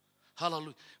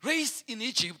 Hallelujah. Raised in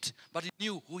Egypt, but he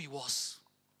knew who he was.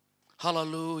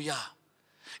 Hallelujah.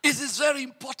 It is very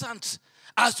important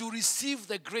as you receive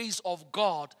the grace of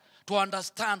God to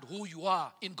understand who you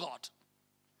are in God.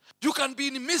 You can be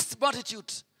in mixed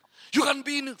multitude. You can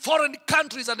be in foreign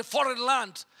countries and a foreign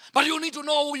land, but you need to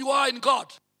know who you are in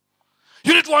God.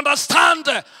 You need to understand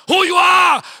who you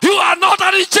are. You are not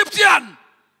an Egyptian.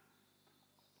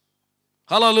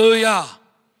 Hallelujah.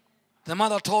 The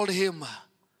mother told him,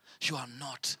 you are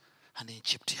not an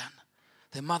Egyptian.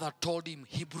 The mother told him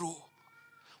Hebrew.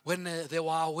 When they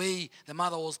were away, the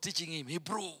mother was teaching him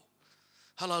Hebrew.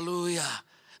 Hallelujah.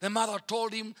 The mother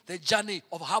told him the journey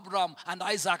of Abraham and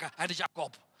Isaac and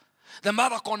Jacob. The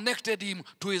mother connected him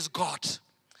to his God.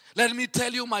 Let me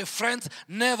tell you, my friends,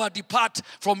 never depart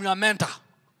from your mentor.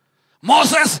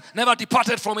 Moses never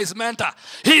departed from his mentor.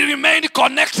 He remained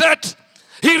connected.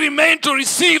 He remained to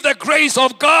receive the grace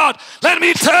of God. Let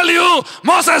me tell you,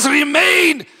 Moses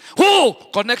remained. Who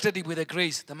connected him with the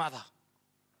grace? The mother.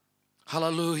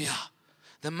 Hallelujah.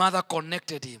 The mother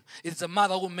connected him. It's the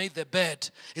mother who made the bed.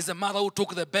 It's the mother who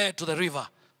took the bed to the river.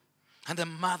 And the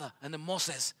mother and the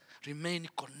Moses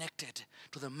remained connected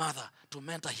to the mother to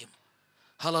mentor him.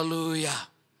 Hallelujah.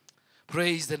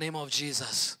 Praise the name of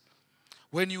Jesus.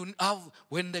 When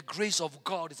the grace of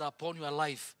God is upon your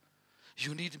life,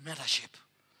 you need mentorship.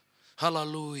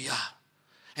 Hallelujah.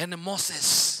 And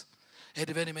Moses had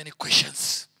very many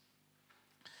questions.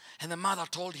 And the mother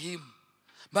told him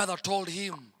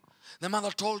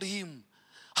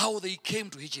how they came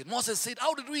to Egypt. Moses said,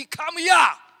 how did we come here?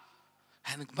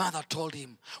 And the mother told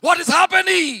him, what is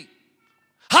happening?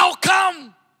 How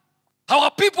come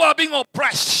our people are being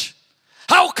oppressed?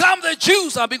 How come the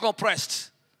Jews are being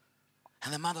oppressed?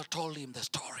 And the mother told him the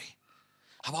story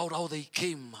about how they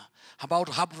came, about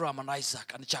Abraham and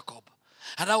Isaac and Jacob,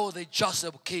 and how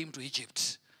Joseph came to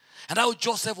Egypt, and how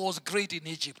Joseph was great in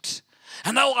Egypt,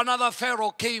 and how another Pharaoh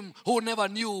came who never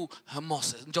knew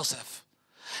Joseph,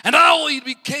 and how it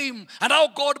became, and how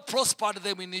God prospered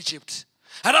them in Egypt,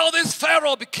 and how this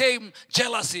Pharaoh became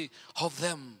jealousy of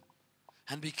them,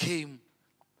 and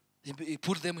he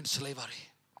put them in slavery.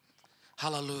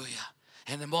 Hallelujah.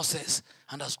 And Moses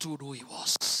understood who he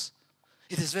was.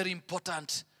 It is very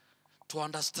important to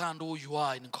understand who you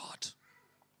are in God.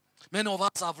 Many of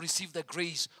us have received the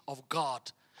grace of God,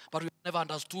 but we have never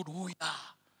understood who we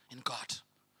are in God.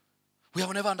 We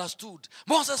have never understood.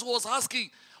 Moses was asking,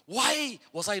 why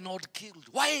was I not killed?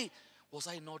 Why was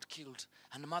I not killed?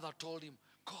 And the mother told him,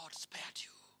 God spared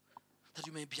you, that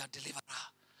you may be a deliverer.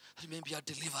 That you may be a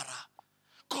deliverer.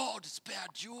 God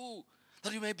spared you,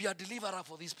 that you may be a deliverer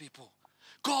for these people.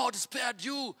 God spared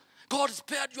you. God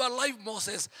spared your life,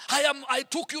 Moses. I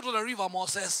took you to the river,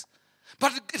 Moses.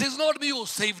 But it is not me who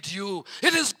saved you.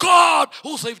 It is God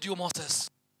who saved you, Moses.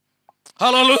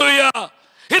 Hallelujah.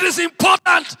 It is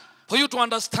important for you to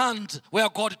understand where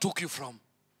God took you from.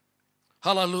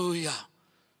 Hallelujah.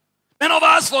 Many of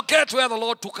us forget where the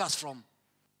Lord took us from.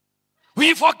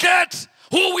 We forget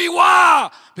who we were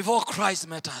before Christ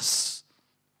met us.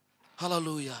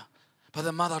 Hallelujah. But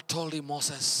the mother told him,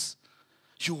 Moses,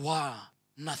 you were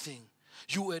nothing.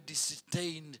 You were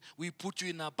disdained. We put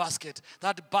you in a basket.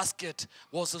 That basket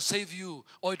was to save you,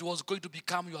 or it was going to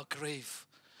become your grave.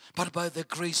 But by the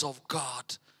grace of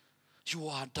God, you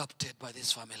are adopted by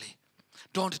this family.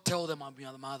 Don't tell them I'm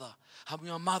your mother. I'm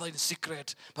your mother in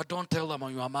secret, but don't tell them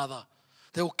I'm your mother.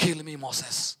 They will kill me,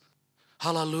 Moses.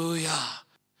 Hallelujah.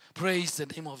 Praise the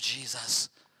name of Jesus.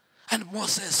 And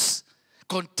Moses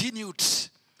continued,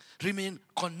 remain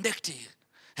connected.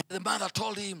 And the mother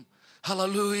told him,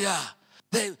 hallelujah.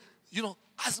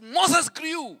 As Moses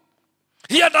grew,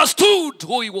 he understood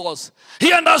who he was.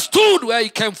 He understood where he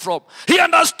came from. He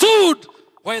understood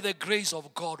where the grace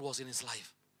of God was in his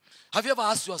life. Have you ever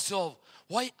asked yourself,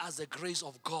 why has the grace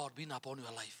of God been upon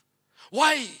your life?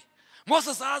 Why?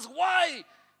 Moses asked, why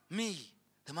me?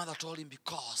 The mother told him,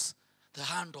 because the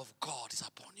hand of God is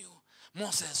upon you.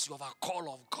 Moses, you have a call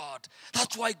of God.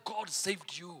 That's why God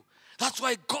saved you. That's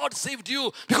why God saved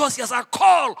you, because he has a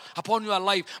call upon your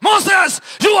life. Moses,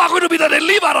 you are going to be the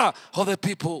deliverer of the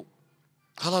people.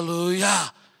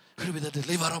 Hallelujah. You're going to be the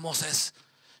deliverer, Moses.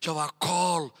 You have a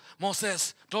call.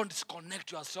 Moses, don't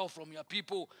disconnect yourself from your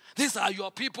people. These are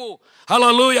your people.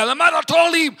 Hallelujah. The mother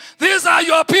told him, these are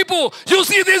your people. You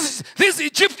see, these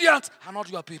Egyptians are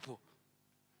not your people.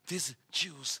 These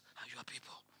Jews are your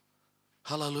people.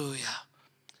 Hallelujah.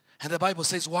 And the Bible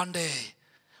says one day,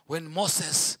 when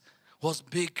Moses was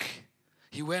big,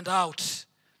 he went out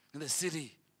in the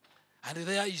city, and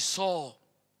there he saw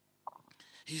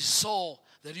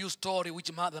the real story which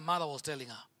the mother was telling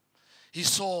her. He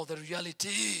saw the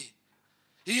reality.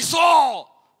 He saw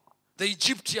the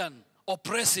Egyptian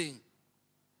oppressing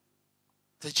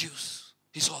the Jews.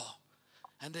 He saw.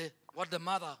 And what the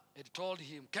mother had told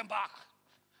him came back.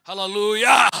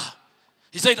 Hallelujah.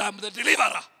 He said, I'm the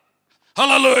deliverer.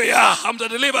 Hallelujah. I'm the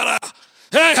deliverer.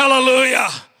 Hey, hallelujah.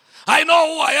 I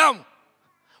know who I am.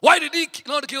 Why did he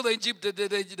not kill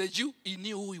the Jew? He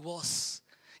knew who he was.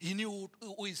 He knew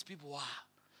who his people were.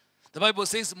 The Bible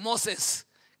says Moses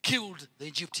killed the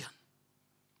Egyptian.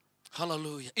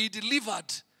 Hallelujah. He delivered.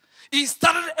 He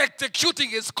started executing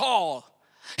his call.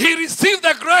 He received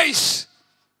the grace.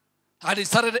 And he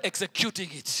started executing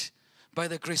it by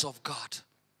the grace of God.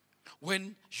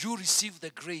 When you receive the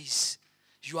grace,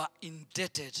 you are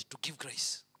indebted to give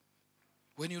grace.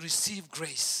 When you receive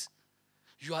grace,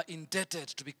 you are indebted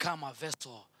to become a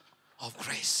vessel of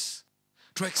grace,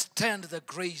 to extend the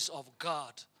grace of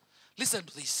God. Listen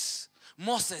to this.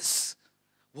 Moses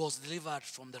was delivered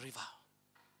from the river.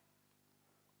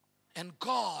 And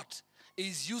God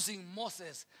is using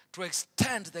Moses to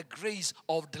extend the grace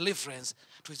of deliverance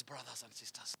to his brothers and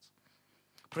sisters.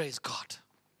 Praise God.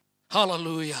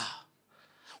 Hallelujah.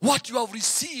 What you have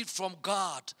received from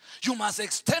God, you must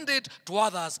extend it to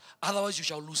others, otherwise you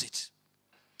shall lose it.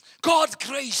 God's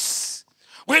grace.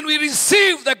 When we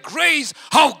receive the grace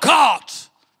of God,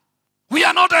 we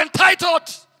are not entitled.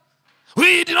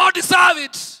 We did not deserve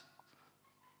it.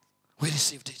 We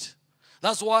received it.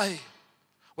 That's why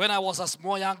when I was a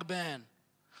small young man,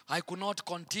 I could not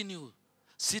continue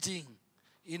sitting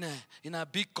in a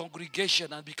big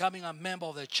congregation and becoming a member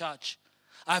of the church.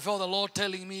 I felt the Lord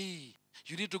telling me,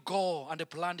 you need to go and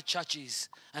plant churches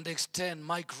and extend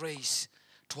my grace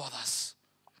to others.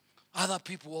 Other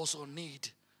people also need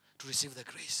to receive the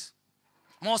grace.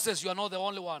 Moses, you are not the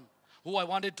only one who I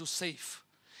wanted to save.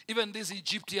 Even these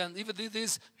Egyptians, even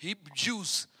these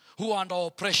Jews who are under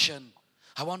oppression,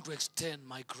 I want to extend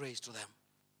my grace to them.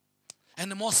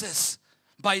 And Moses,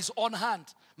 by his own hand,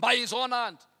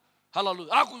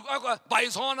 hallelujah, by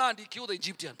his own hand, he killed the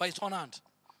Egyptian, by his own hand.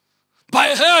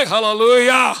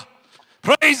 Hallelujah,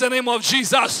 praise the name of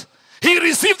Jesus. He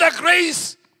received the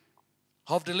grace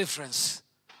of deliverance,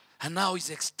 and now he's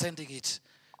extending it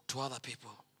to other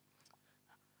people.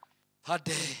 That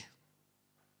day,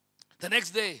 the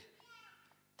next day,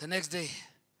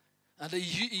 and he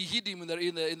hid him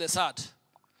in the sand.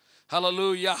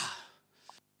 Hallelujah.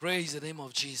 Praise the name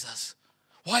of Jesus.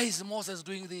 Why is Moses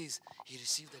doing this? He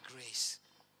received the grace,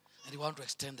 and he wanted to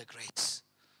extend the grace.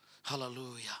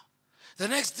 Hallelujah. The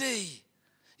next day,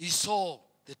 he saw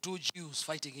the two Jews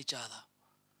fighting each other.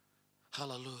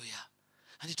 Hallelujah.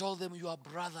 And he told them, you are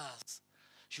brothers.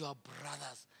 You are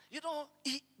brothers. You know,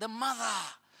 the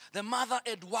mother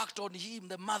had worked on him,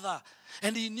 the mother.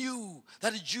 And he knew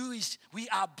that Jewish, we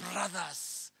are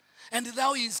brothers. And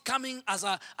now he is coming as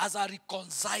a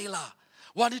reconciler,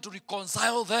 wanting to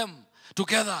reconcile them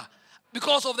together.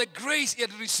 Because of the grace he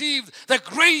had received, the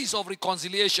grace of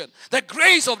reconciliation, the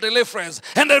grace of deliverance,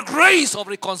 and the grace of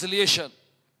reconciliation.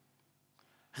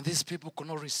 And these people could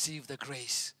not receive the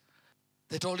grace.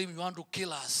 They told him, you want to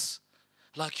kill us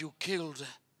like you killed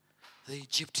the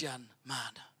Egyptian man.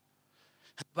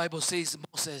 And the Bible says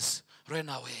Moses ran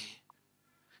away.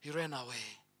 He ran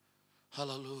away.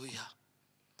 Hallelujah.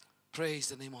 Praise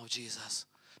the name of Jesus.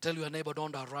 Tell your neighbor,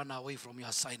 don't run away from your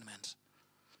assignment.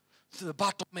 The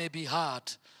battle may be hard,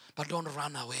 but don't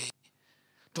run away.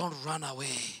 Don't run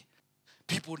away.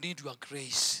 People need your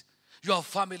grace. Your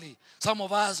family. Some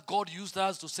of us, God used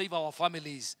us to save our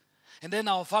families. And then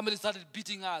our family started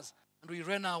beating us, and we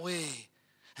ran away.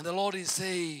 And the Lord is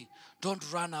saying, don't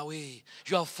run away.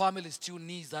 Your family still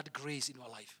needs that grace in your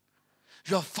life.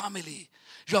 Your family,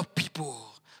 your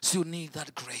people still need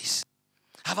that grace.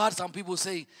 I've heard some people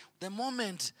say, the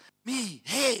moment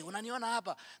unaniona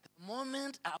hapa, the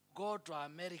moment I go to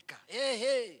America,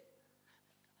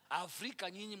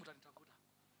 Afrika nyinyi mtanitakuta.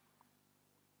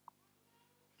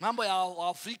 Mambo ya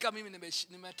Afrika mimi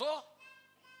nimetoa.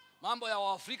 Mambo ya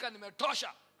Afrika nimetosha.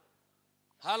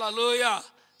 Hallelujah.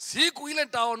 Siku ile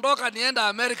nitaondoka nienda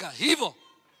America, hivyo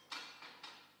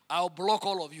I'll block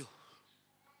all of you.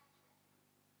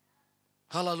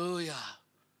 Hallelujah.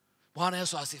 Bwana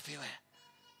Yesu asifiwe.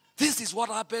 This is what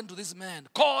happened to this man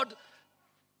called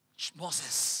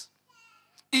Moses.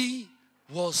 He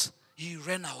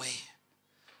ran away.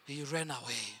 He ran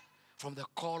away from the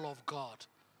call of God.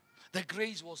 The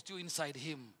grace was still inside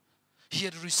him. He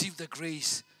had received the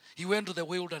grace. He went to the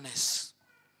wilderness.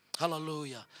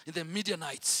 Hallelujah. In the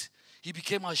Midianites, he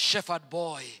became a shepherd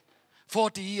boy.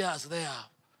 40 years there.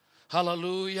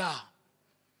 Hallelujah.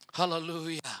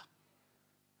 Hallelujah.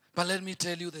 But let me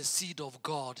tell you, the seed of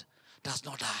God does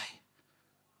not die.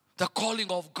 The calling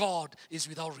of God is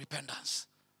without repentance.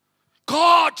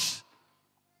 God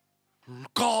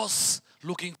goes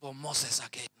looking for Moses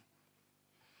again.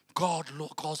 God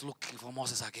goes looking for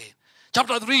Moses again.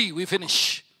 Chapter 3, we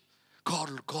finish.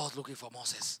 God looking for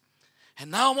Moses. And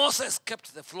now Moses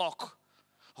kept the flock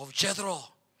of Jethro,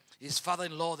 his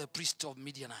father-in-law, the priest of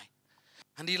Midian.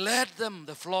 And he led them,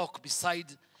 the flock, beside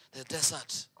the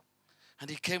desert. And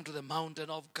he came to the mountain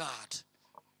of God,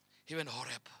 even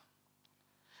Horeb.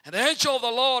 And the angel of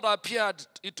the Lord appeared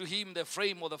to him, the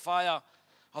flame of the fire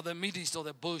of the midst of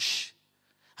the bush.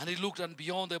 And he looked, and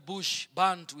beyond the bush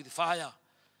burnt with fire.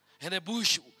 And the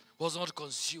bush was not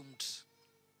consumed.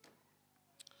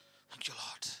 Thank you,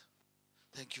 Lord.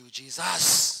 Thank you,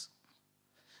 Jesus.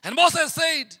 And Moses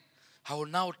said, I will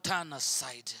now turn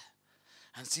aside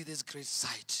and see this great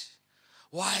sight.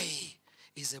 Why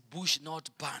is the bush not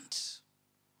burnt?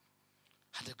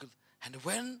 And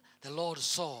when the Lord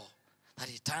saw that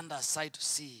he turned aside to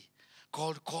see,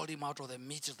 God called him out of the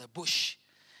midst of the bush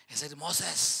He said,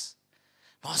 Moses,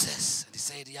 Moses. And he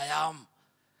said, Here I am.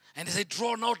 And he said,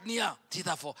 Draw not near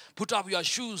thither, for put up your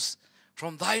shoes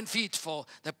from thine feet, for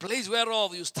the place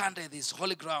whereof you standeth is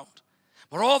holy ground.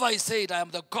 Moreover, he said, I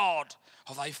am the God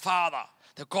of thy father,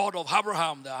 the God of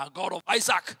Abraham, the God of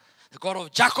Isaac, the God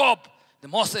of Jacob. The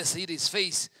Moses hid his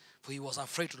face, for he was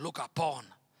afraid to look upon.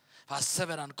 Verse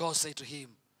 7, and God said to him,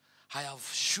 I have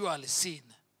surely seen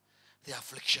the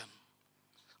affliction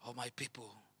of my people,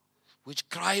 which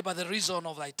cry by the reason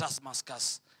of thy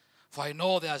taskmasters, for I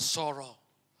know their sorrow.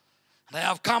 And I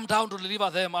have come down to deliver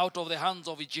them out of the hands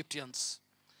of Egyptians,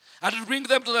 and to bring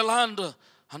them to the land,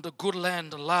 and a good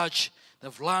land, large,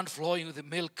 the land flowing with the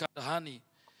milk and honey,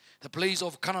 the place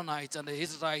of Canaanites, and the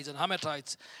Hittites, and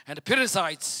Hamathites, and the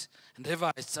Perizzites, and the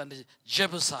Hivites, and the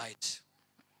Jebusites.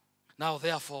 Now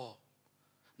therefore,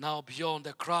 now beyond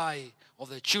the cry of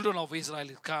the children of Israel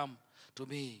is come to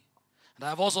me. And I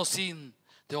have also seen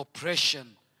the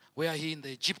oppression wherein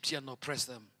the Egyptian oppressed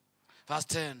them. Verse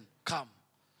 10, come.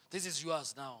 This is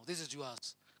yours now. This is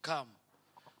yours. Come.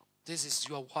 This is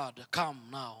your word. Come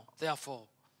now, therefore.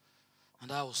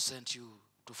 And I will send you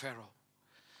to Pharaoh,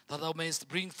 that thou mayest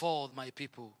bring forth my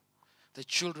people, the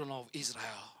children of Israel,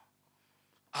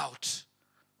 out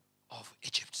of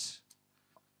Egypt.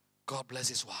 God bless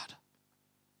his word.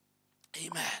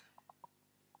 Amen.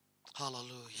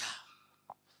 Hallelujah.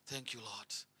 Thank you,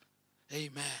 Lord.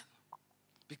 Amen.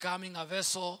 Becoming a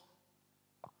vessel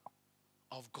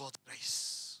of God's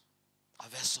grace. A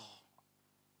vessel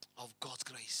of God's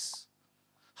grace.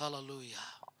 Hallelujah.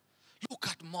 Look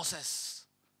at Moses.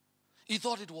 He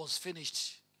thought it was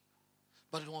finished,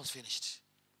 but it was finished.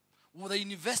 The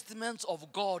investments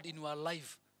of God in your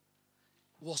life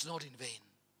was not in vain.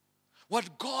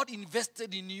 What God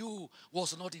invested in you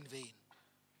was not in vain.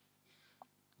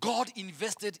 God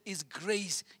invested his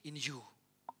grace in you.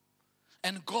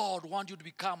 And God wants you to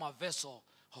become a vessel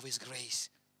of his grace.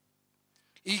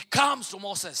 He comes to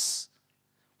Moses.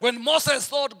 When Moses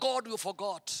thought God will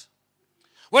forgot.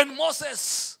 When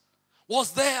Moses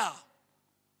was there.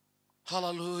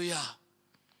 Hallelujah.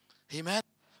 Amen.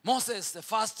 Moses, the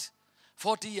first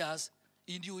 40 years,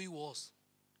 he knew he was.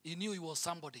 He knew he was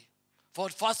somebody. For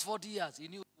the first 40 years, he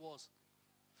knew he was.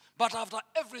 But after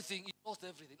everything, he lost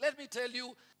everything. Let me tell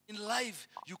you, in life,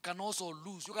 you can also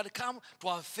lose. You can come to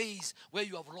a phase where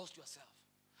you have lost yourself.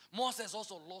 Moses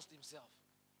also lost himself.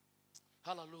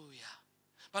 Hallelujah.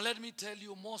 But let me tell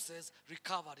you, Moses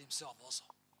recovered himself also.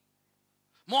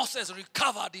 Moses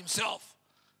recovered himself.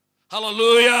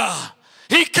 Hallelujah.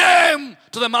 He came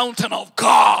to the mountain of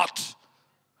God.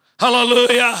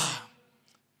 Hallelujah.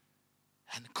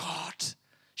 And God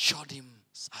showed him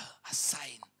a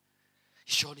sign.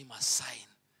 He showed him a sign.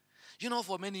 You know,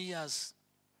 for many years,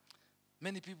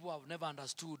 many people have never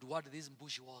understood what this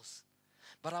bush was.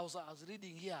 But I was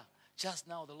reading here just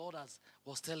now. The Lord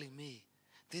was telling me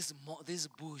this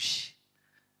bush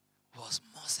was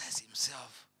Moses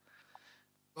himself.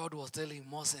 God was telling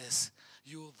Moses,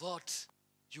 you thought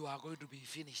you are going to be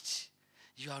finished.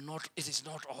 You are not. It is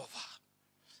not over.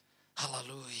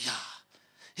 Hallelujah.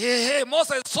 Hey,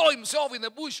 Moses saw himself in the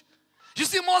bush. You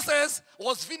see, Moses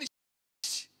was finished.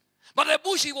 But the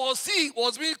bush he was seeing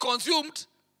was being consumed.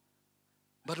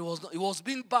 But it was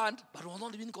being burned, but it was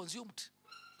not being consumed.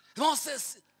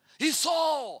 Moses, he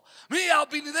saw, me, I've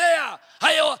been there.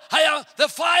 The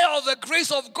fire of the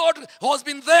grace of God has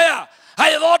been there.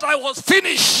 I thought I was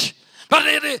finished, but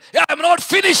I'm not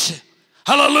finished.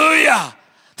 Hallelujah.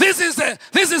 This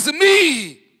is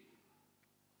me.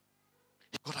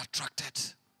 He got attracted.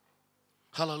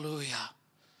 Hallelujah.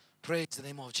 Praise the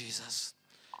name of Jesus.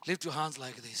 Lift your hands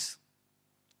like this.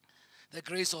 The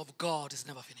grace of God is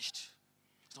never finished.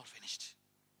 It's not finished.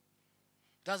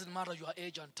 It doesn't matter your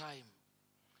age and time.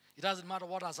 It doesn't matter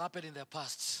what has happened in the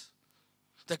past.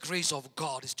 The grace of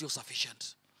God is still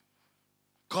sufficient.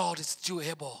 God is still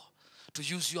able to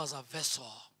use you as a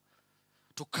vessel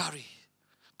to carry.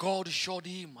 God showed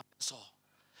him a vessel.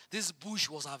 This bush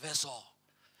was a vessel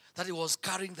that he was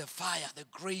carrying the fire, the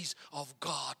grace of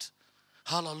God.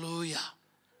 Hallelujah.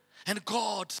 And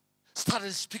God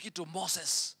started speaking to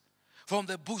Moses from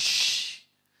the bush.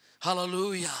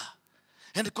 Hallelujah.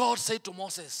 And God said to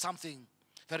Moses something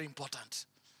very important.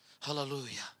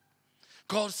 Hallelujah.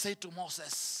 God said to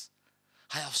Moses,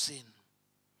 I have seen,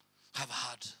 I have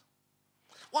heard.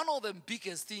 One of the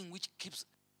biggest things which keeps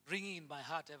ringing in my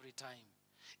heart every time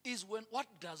is what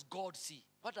does God see?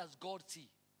 What does God see?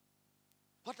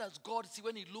 What does God see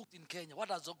when he looked in Kenya? What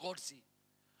does God see?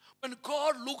 When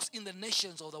God looks in the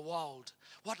nations of the world,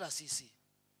 what does he see?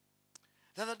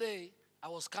 The other day, I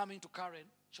was coming to Karen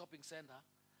Shopping Center,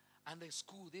 and this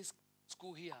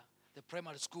school here, the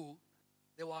primary school,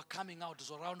 they were coming out. It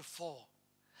was around 4.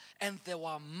 And there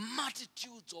were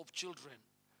multitudes of children.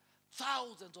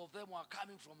 Thousands of them were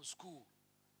coming from school.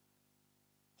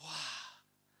 Wow.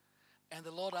 And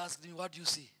the Lord asked me, what do you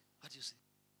see? What do you see?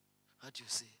 What do you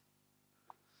see?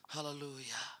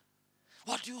 Hallelujah.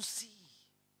 What do you see?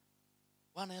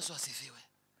 Bwana Yesu asifiwe.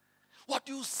 What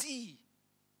do you see?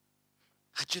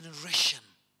 A generation.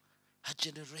 A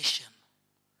generation.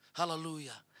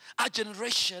 Hallelujah. A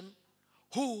generation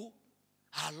who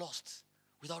are lost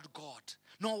without God.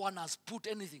 No one has put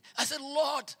anything. I said,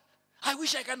 Lord, I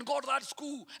wish I can go to that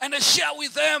school and share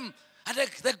with them and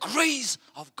the grace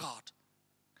of God.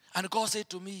 And God said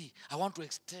to me, I want to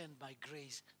extend my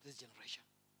grace to this generation.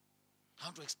 I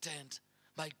want to extend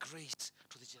my grace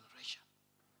to this generation.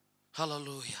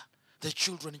 Hallelujah. The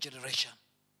children generation.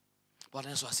 Bwana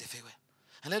Yesu asifiwe.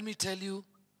 And let me tell you,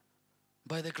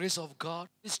 by the grace of God,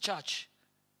 this church,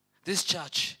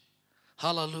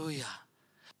 hallelujah,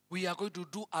 we are going to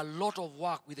do a lot of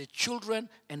work with the children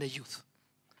and the youth.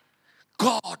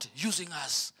 God using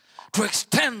us to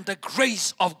extend the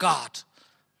grace of God.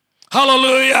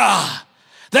 Hallelujah.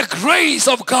 The grace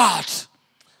of God.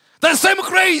 The same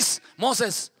grace.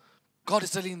 Moses, God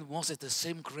is telling Moses, the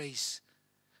same grace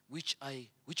which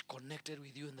connected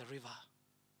with you in the river.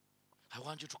 I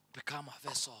want you to become a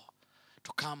vessel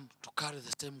to come to carry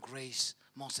the same grace,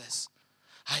 Moses.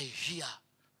 I hear,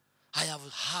 I have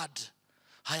heard,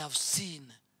 I have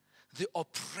seen the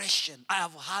oppression. I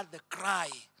have heard the cry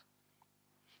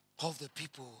of the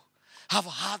people. I have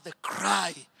heard the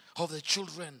cry of the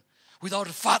children without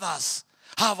fathers.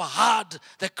 I have heard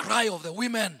the cry of the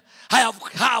women. I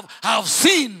have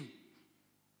seen.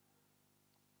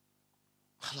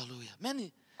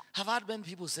 Hallelujah. I've heard many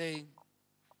people saying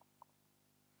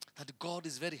that God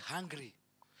is very hungry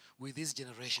with this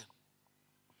generation.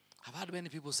 I've heard many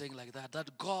people saying like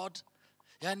that God,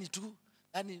 yani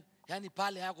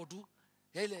pale yako tu,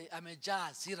 yale amejaa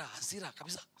hasira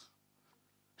kabisa.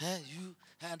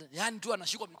 Yani tu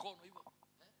anashikwa mikono hivyo.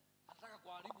 Anataka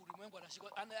kuharibu ulimwengu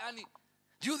anashikwa. Yani,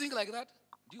 do you think like that?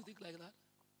 Do you think like that?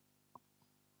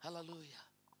 Hallelujah.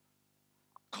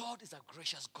 God is a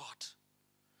gracious God.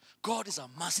 God is a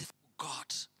merciful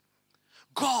God.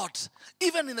 God,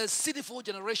 even in a sinful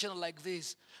generation like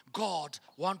this, God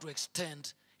wants to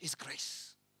extend His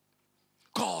grace.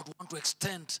 God wants to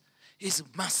extend His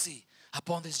mercy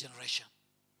upon this generation.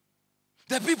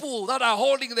 The people that are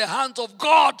holding the hands of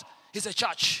God is the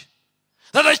church.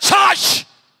 That the church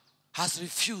has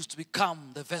refused to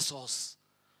become the vessels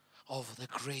of the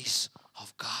grace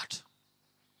of God.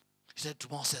 He said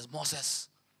to Moses, Moses,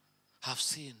 I have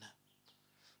seen,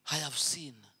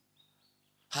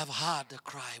 I have heard the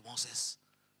cry, Moses.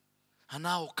 And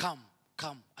now come,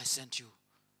 I sent you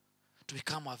to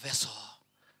become a vessel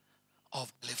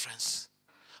of deliverance.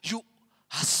 You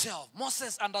herself,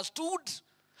 Moses understood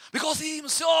because he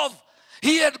himself,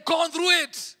 he had gone through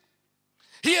it.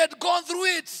 He had gone through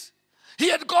it. He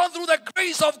had gone through the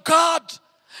grace of God.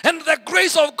 And the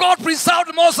grace of God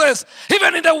preserved Moses.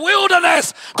 Even in the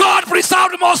wilderness, God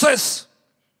preserved Moses.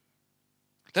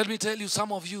 Let me tell you,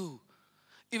 some of you,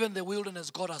 even the wilderness,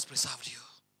 God has preserved you.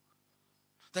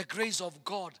 The grace of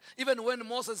God. Even when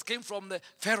Moses came from the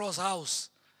Pharaoh's house,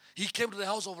 he came to the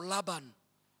house of Laban.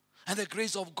 And the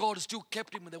grace of God still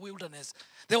kept him in the wilderness.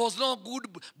 There was no good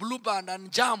blue band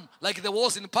and jam like there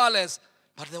was in the palace.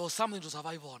 But there was something to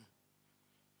survive on.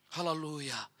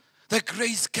 Hallelujah. The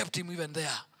grace kept him even there.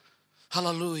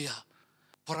 Hallelujah.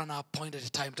 For an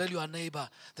appointed time. Tell your neighbor,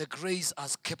 the grace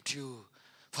has kept you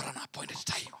for an appointed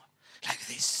time. Like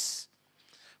this.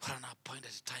 For an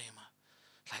appointed time.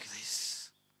 Like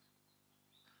this.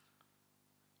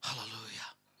 Hallelujah.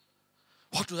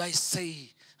 What do I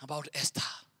say about Esther?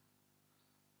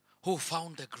 Who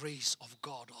found the grace of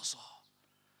God also.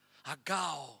 A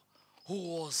girl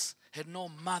who had no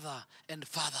mother and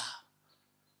father.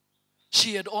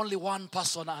 She had only one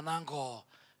person, an uncle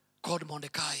called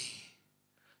Mordecai.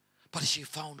 But she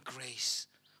found grace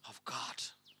of God.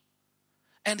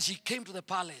 And she came to the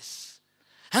palace.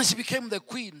 And she became the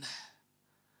queen.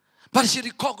 But she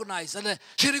recognized that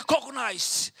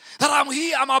I'm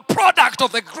here, I'm a product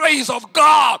of the grace of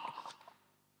God.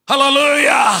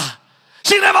 Hallelujah.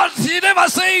 She never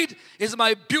said, it's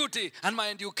my beauty and my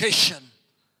education.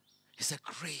 It's a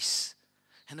grace.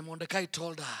 And Mordecai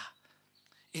told her,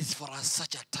 it's for us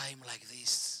such a time like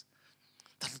this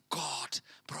that God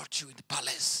brought you in the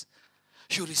palace.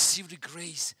 You received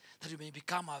grace that you may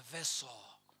become a vessel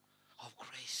of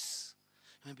grace.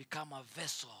 You may become a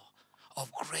vessel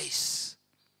of grace.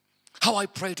 How I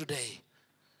pray today.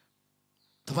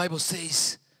 The Bible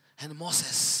says, and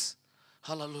Moses,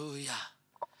 hallelujah,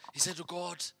 he said to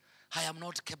God, I am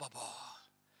not capable.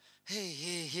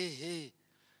 Hey.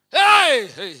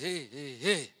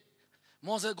 Hey.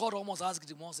 Moses, God almost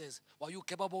asked Moses, were you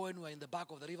capable when you were in the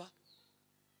back of the river?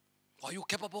 Were you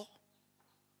capable?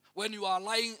 When you are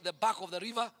lying in the back of the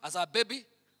river as a baby,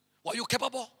 were you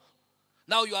capable?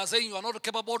 Now you are saying you are not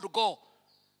capable to go.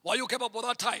 Were you capable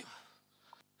that time?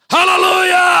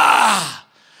 Hallelujah!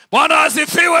 Bwana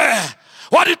asifiwe.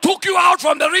 What it took you out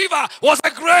from the river was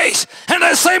a grace. And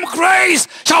the same grace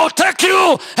shall take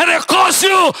you and cause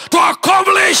you to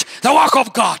accomplish the work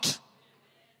of God.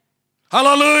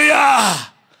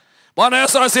 Hallelujah. Bwana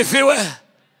Yesu asifiwe.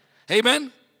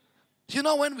 Amen. You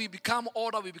know, when we become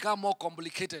older, we become more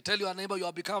complicated. Tell your neighbor, you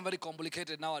have become very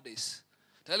complicated nowadays.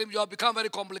 Tell him you have become very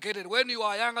complicated. When you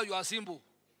are younger, you are simple.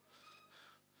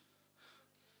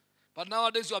 But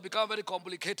nowadays, you have become very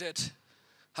complicated.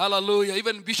 Hallelujah.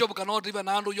 Even Bishop cannot even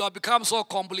handle. You have become so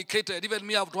complicated. Even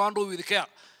me, I have to handle with care.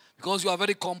 Because you are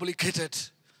very complicated.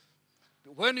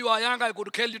 When you are younger, I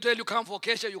could tell you come for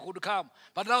Kesha, you could come.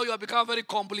 But now you have become very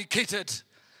complicated.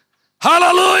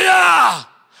 Hallelujah.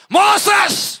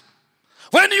 Moses,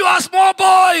 when you are a small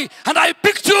boy and I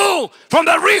picked you from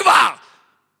the river,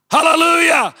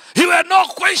 hallelujah, you had no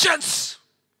questions.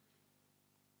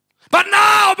 But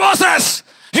now, Moses,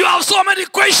 you have so many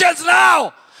questions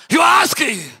now. You are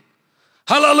asking,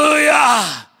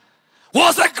 hallelujah,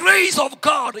 was the grace of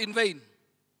God in vain?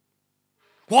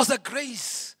 Was the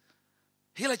grace?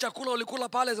 Ile chakula ulikula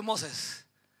pale Moses.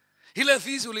 Ile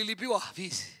fees ulilipiwa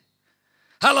fees.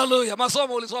 Hallelujah,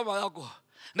 masomo ulisoma yako.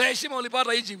 Na heshima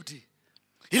ulipata Egypt.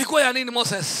 Ilikuwa ya nini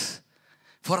Moses?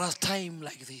 For a time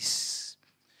like this,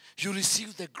 you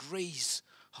receive the grace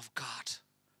of God,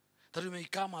 that you may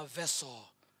become a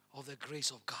vessel of the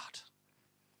grace of God.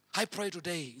 I pray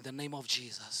today in the name of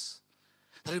Jesus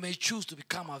that you may choose to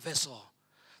become a vessel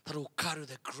that will carry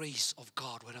the grace of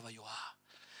God wherever you are.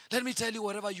 Let me tell you,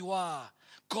 wherever you are,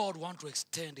 God wants to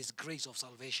extend His grace of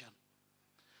salvation.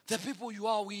 The people you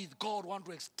are with, God wants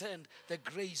to extend the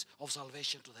grace of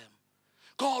salvation to them.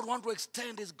 God wants to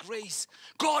extend His grace.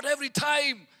 God, every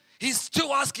time, He's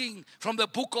still asking from the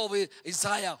book of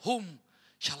Isaiah, whom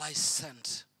shall I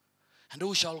send? And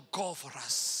who shall go for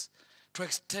us to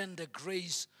extend the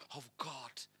grace of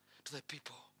God to the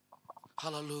people?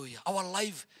 Hallelujah. Our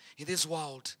life in this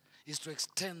world is to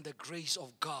extend the grace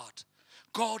of God.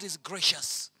 God is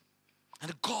gracious.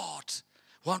 And God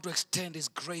wants to extend His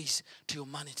grace to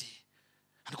humanity.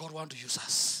 And God wants to use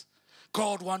us.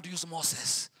 God wants to use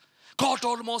Moses. God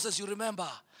told Moses, you remember,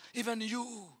 even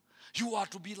you are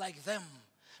to be like them.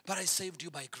 But I saved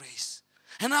you by grace.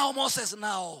 And now Moses,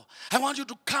 now, I want you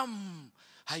to come.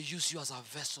 I use you as a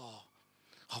vessel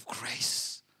of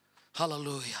grace.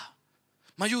 Hallelujah.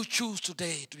 May you choose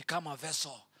today to become a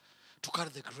vessel to carry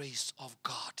the grace of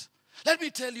God. Let me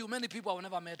tell you, many people have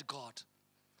never met God.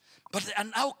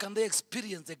 And how can they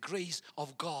experience the grace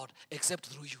of God except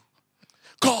through you?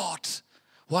 God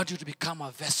wants you to become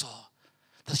a vessel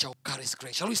that shall carry His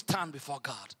grace. Shall we stand before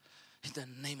God in the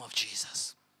name of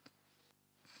Jesus?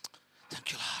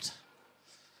 Thank you, Lord.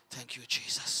 Thank you,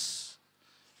 Jesus.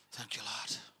 Thank you,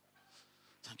 Lord.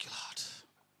 Thank you, Lord.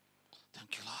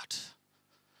 Thank you, Lord.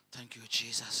 Thank you,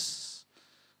 Jesus.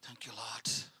 Thank you, Lord.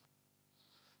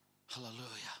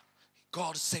 Hallelujah.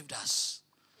 God saved us.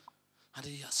 And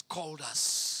He has called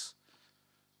us.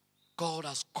 God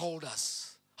has called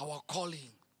us. Our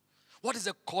calling. What is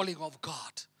the calling of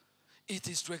God? It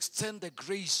is to extend the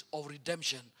grace of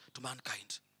redemption to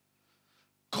mankind.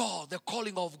 God, the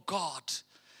calling of God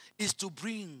is to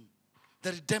bring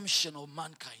the redemption of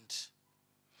mankind.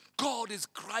 God is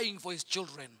crying for His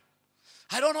children.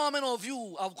 I don't know how many of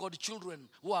you have got children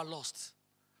who are lost.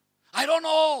 I don't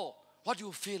know what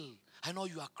you feel. I know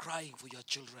you are crying for your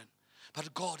children.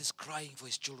 But God is crying for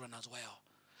His children as well.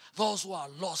 Those who are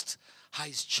lost are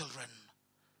His children.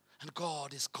 And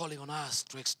God is calling on us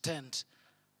to extend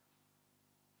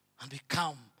and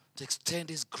to extend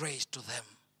His grace to them.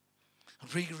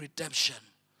 Bring redemption.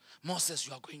 Moses,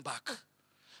 you are going back.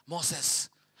 Moses,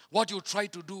 what you try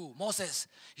to do. Moses,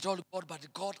 he told God,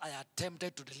 but God, I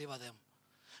attempted to deliver them.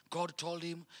 God told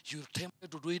him, you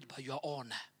attempted to do it by your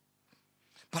own.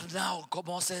 But now, God,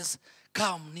 Moses,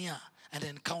 come near and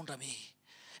encounter me.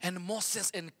 And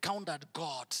Moses encountered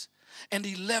God. And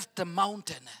he left the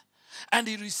mountain. And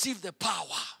he received the power.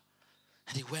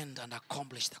 And he went and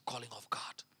accomplished the calling of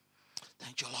God.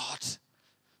 Thank you, Lord.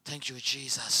 Thank you,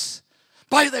 Jesus.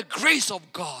 By the grace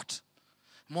of God,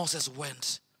 Moses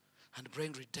went and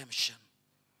brought redemption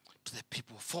to the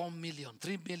people. 4 million,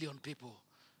 3 million people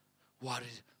were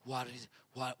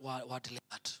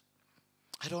delivered.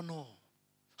 I don't know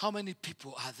how many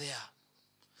people are there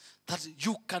that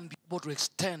you can be able to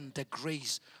extend the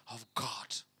grace of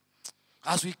God.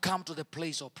 As we come to the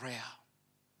place of prayer,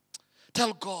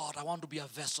 tell God, I want to be a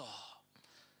vessel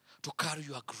to carry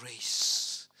your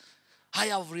grace. I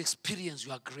have experienced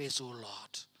your grace, O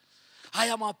Lord. I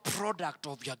am a product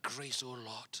of your grace, O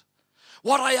Lord.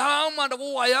 What I am and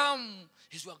who I am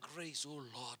is your grace, O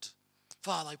Lord.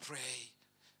 Father, I pray,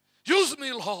 use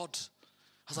me, Lord,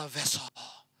 as a vessel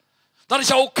that I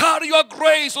shall carry your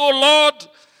grace, O Lord,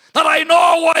 that I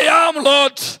know who I am,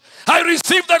 Lord. I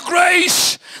receive the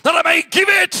grace that I may give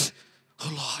it, O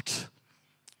Lord.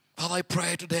 Father, I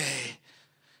pray today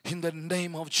in the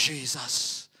name of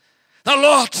Jesus, the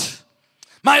Lord,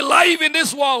 my life in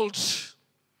this world,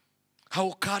 I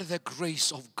will carry the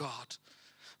grace of God.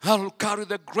 I will carry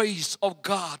the grace of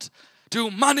God to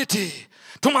humanity,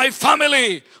 to my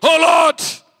family. Oh Lord,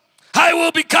 I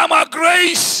will become a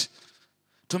grace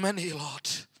to many, Lord.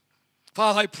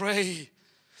 Father, I pray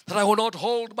that I will not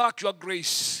hold back your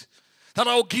grace, that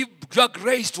I will give your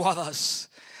grace to others.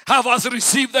 Have us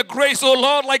receive the grace, oh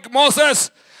Lord, like Moses.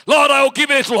 Lord, I will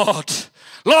give it, Lord.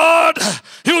 Lord,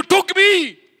 you took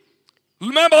me.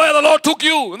 Remember where the Lord took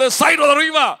you, in the side of the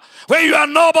river, where you are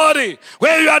nobody,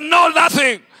 where you are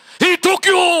nothing. He took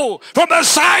you from the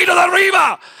side of the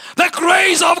river. The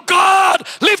grace of God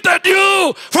lifted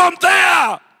you from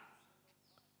there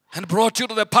and brought you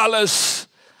to the palace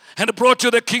and brought you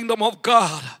to the kingdom of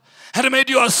God. And it made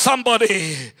you a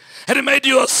somebody. And it made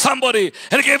you a somebody.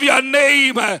 And it gave you a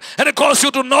name. And it caused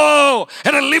you to know.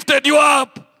 And it lifted you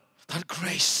up. That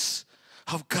grace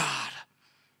of God.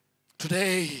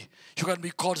 Today, you can be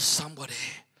called somebody.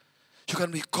 You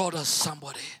can be called as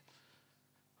somebody.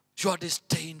 You are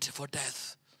destined for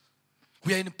death.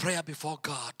 We are in prayer before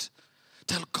God.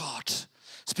 Tell God.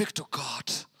 Speak to God.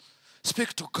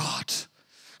 Speak to God.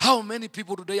 How many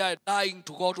people today are dying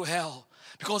to go to hell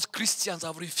because Christians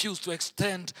have refused to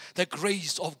extend the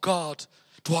grace of God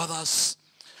to others?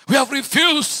 We have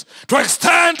refused to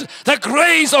extend the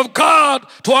grace of God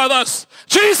to others.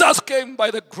 Jesus came by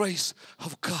the grace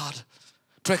of God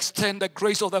to extend the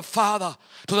grace of the Father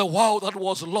to the world that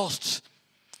was lost.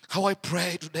 How I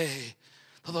pray today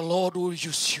that the Lord will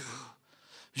use you.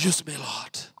 Use me,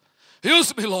 Lord.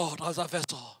 Use me, Lord, as a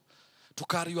vessel to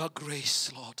carry your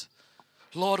grace, Lord.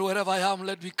 Lord, wherever I am,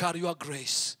 let me carry your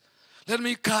grace. Let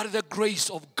me carry the grace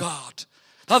of God.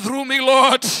 That through me,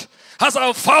 Lord, as I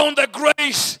have found the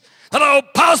grace, that I will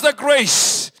pass the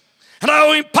grace and I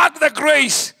will impact the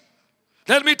grace.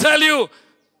 Let me tell you,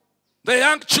 the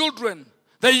young children,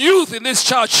 the youth in this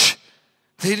church,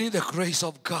 they need the grace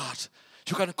of God.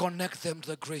 You can connect them to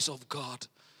the grace of God.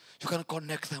 You can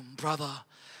connect them, brother.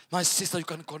 My sister, you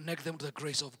can connect them to the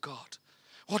grace of God.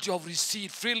 What you have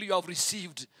received, freely you have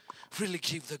received, freely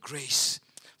give the grace.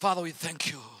 Father, we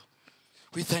thank you.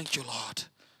 We thank you, Lord.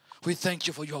 We thank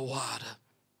you for your word.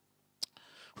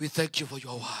 We thank you for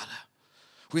your word.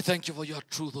 We thank you for your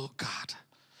truth, oh God.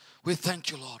 We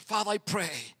thank you, Lord. Father, I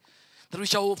pray that we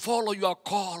shall follow your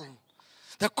call.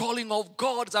 The calling of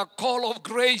God is a call of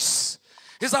grace.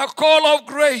 It's a call of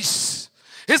grace.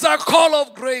 It's a call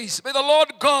of grace. May the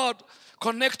Lord God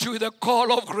connect you with the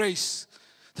call of grace.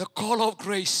 The call of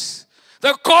grace.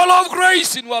 The call of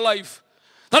grace in your life.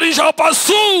 That you shall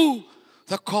pursue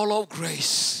the call of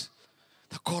grace.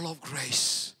 The call of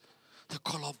grace. The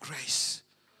call of grace.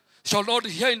 Shall not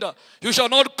hinder. You shall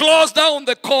not close down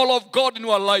the call of God in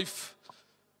your life.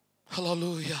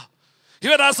 Hallelujah.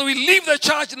 Even as we leave the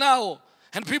church now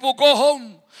and people go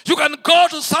home, you can go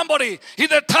to somebody in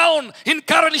the town, in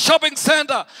current shopping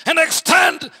center, and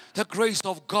extend the grace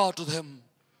of God to them.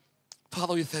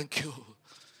 Father, we thank you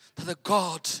that the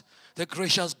God, the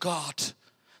gracious God,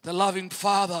 the loving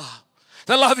Father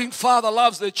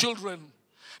loves the children.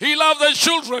 He loves the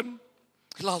children.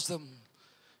 He loves them.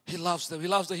 He loves them. He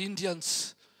loves the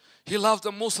Indians. He loves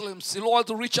the Muslims. He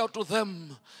wants to reach out to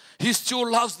them. He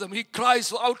still loves them. He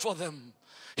cries out for them.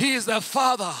 He is their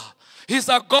Father. He's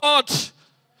their God.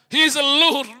 He is a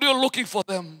Lord looking for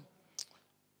them.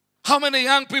 How many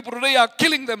young people today are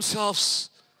killing themselves?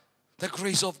 The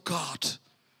grace of God.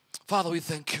 Father, we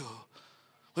thank you.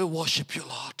 We worship you,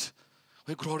 Lord.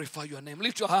 We glorify your name.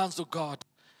 Lift your hands to God.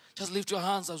 Just lift your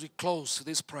hands as we close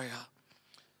this prayer.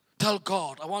 Tell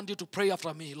God, I want you to pray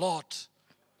after me. Lord,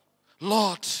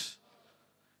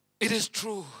 it is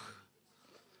true.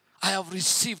 I have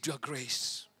received your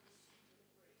grace.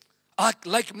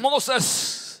 Like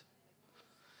Moses,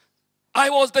 I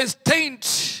was destined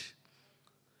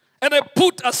and I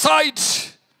put aside.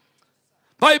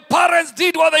 My parents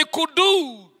did what they could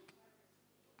do.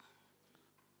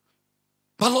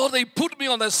 But Lord, they put me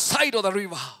on the side of the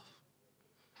river,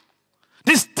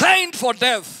 destined for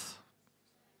death.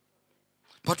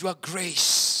 But your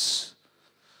grace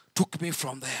took me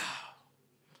from there,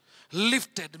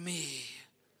 lifted me,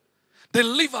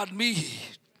 delivered me.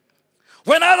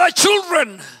 When other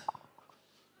children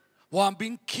were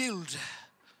being killed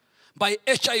by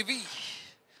HIV,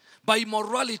 by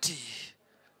immorality,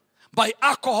 by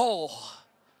alcohol,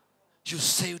 you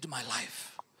saved my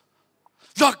life.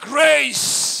 Your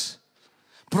grace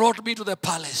brought me to the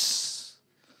palace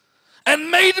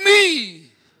and made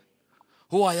me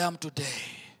who I am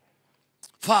today.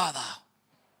 Father,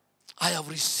 I have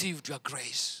received your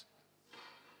grace.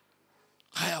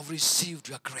 I have received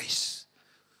your grace.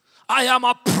 I am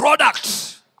a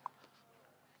product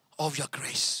of your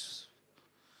grace.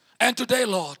 And today,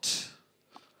 Lord,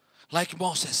 like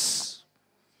Moses,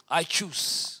 I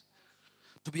choose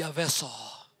to be a vessel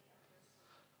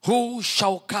who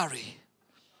shall carry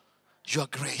your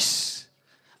grace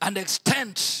and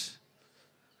extend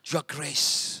your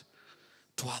grace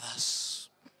to others.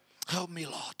 Help me,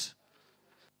 Lord,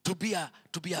 to be a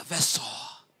vessel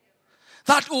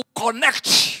that will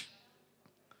connect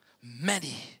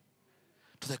many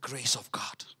to the grace of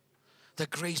God, the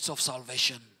grace of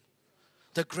salvation,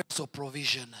 the grace of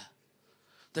provision,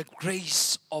 the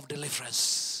grace of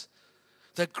deliverance,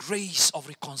 the grace of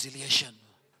reconciliation,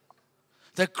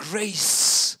 the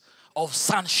grace of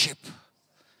sonship,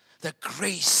 the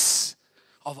grace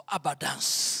of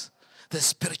abundance, the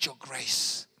spiritual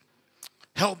grace.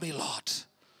 Help me, Lord,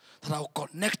 that I will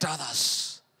connect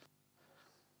others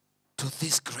to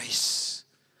this grace.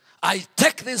 I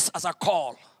take this as a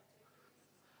call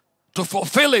to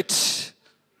fulfill it,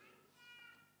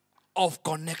 of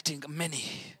connecting many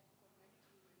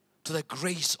to the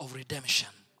grace of redemption.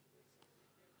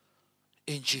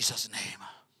 In Jesus' name.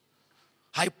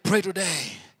 I pray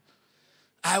today,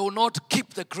 I will not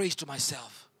keep the grace to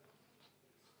myself,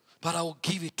 but I will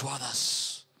give it to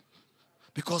others,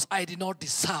 because I did not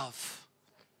deserve,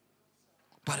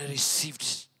 but I received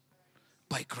it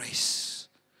by grace.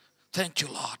 Thank you,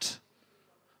 Lord,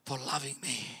 for loving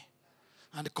me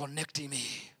and connecting me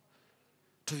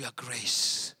to your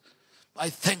grace. I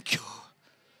thank you,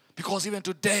 because even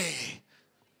today,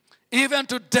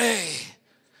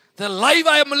 the life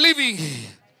I am living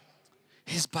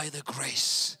is by the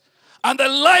grace. And the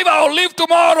life I will live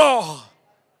tomorrow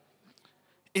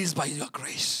is by your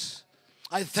grace.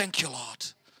 I thank you, Lord.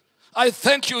 I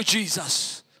thank you,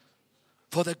 Jesus,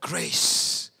 for the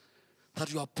grace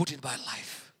that you have put in my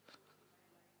life.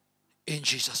 In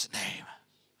Jesus' name.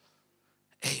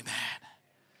 Amen.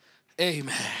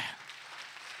 Amen.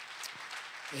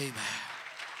 Amen.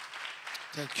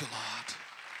 Thank you, Lord.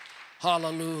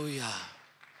 Hallelujah.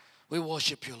 We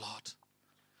worship you, Lord.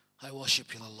 I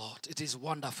worship you, Lord. It is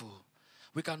wonderful.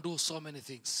 We can do so many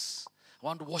things. I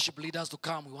want the worship leaders to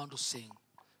come. We want to sing.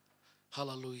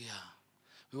 Hallelujah.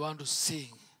 We want to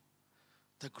sing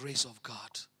the grace of God.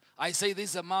 I say this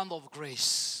is a month of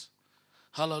grace.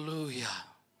 Hallelujah.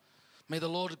 May the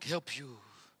Lord help you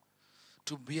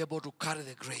to be able to carry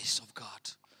the grace of God.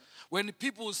 When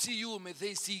people see you, may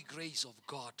they see grace of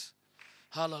God.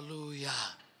 Hallelujah.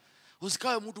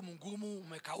 Usikawe mtu mungumu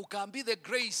umekauka. Be the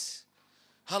grace.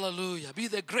 Hallelujah. Be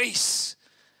the grace.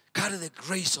 Carry the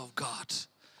grace of God.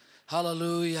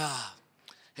 Hallelujah.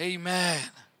 Amen.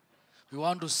 We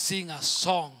want to sing a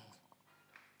song.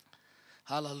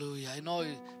 Hallelujah. I know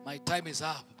my time is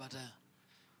up, but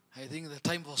I think the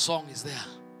time for song is there.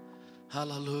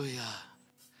 Hallelujah.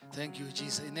 Thank you,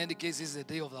 Jesus. In any case, it's the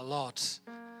day of the Lord.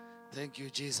 Thank you,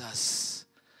 Jesus.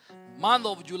 Month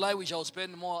of July, we shall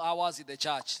spend more hours in the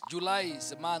church. July is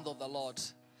the month of the Lord.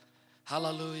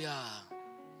 Hallelujah.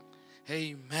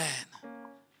 Amen.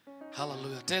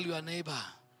 Hallelujah. Tell your neighbor.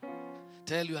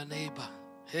 Tell your neighbor.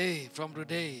 Hey, from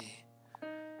today,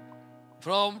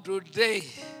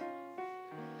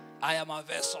 I am a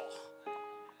vessel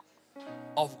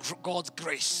of God's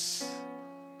grace.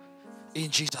 In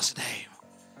Jesus' name.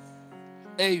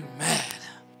 Amen.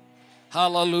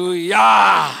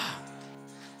 Hallelujah.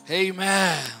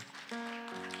 Amen.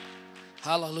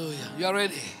 Hallelujah. You are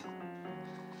ready?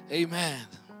 Amen.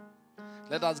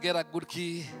 Let us get a good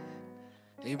key.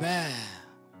 Amen.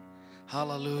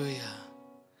 Hallelujah.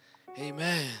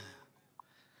 Amen.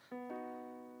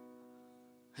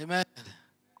 Amen.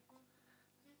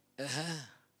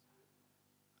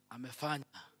 Amefanya.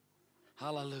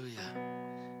 Hallelujah.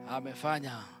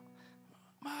 Amefanya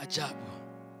maajabu.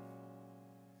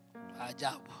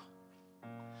 Ajabu.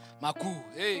 Makuu.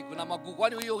 Hey, kuna makuu.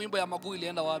 Kwani hiyo wimbo ya makuu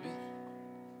ilienda wapi?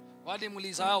 Kwani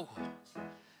mlisahau?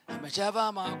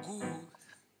 Amechapa makuu.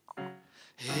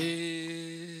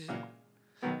 Hey.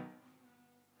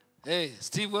 Hey,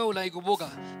 Steve, wewe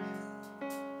unaikumbuka?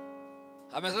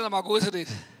 Amesema makuu, isn't it?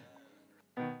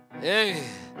 Hey.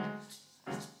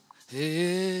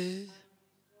 Hey.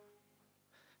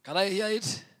 Can I hear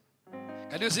it?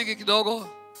 Can you sing it kidogo?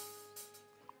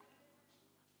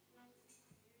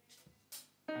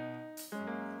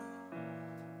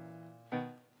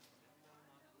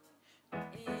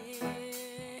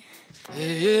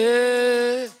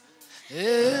 Hey.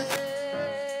 Hey.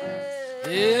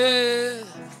 Hey.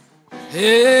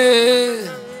 Hey.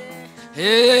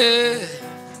 Hey.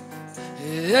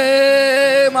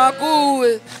 Hey.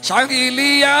 Makuu.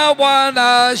 Shangilia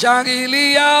Bwana,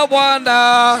 shangilia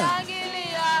Bwana.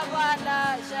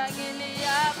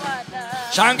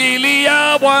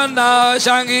 Shangilia Bwana,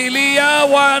 shangilia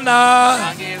Bwana.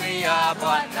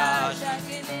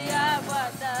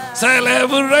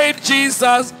 Celebrate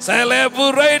Jesus,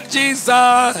 celebrate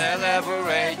Jesus.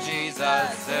 Celebrate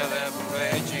Jesus,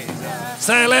 celebrate Jesus.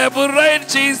 Celebrate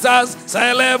Jesus,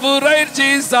 celebrate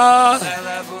Jesus.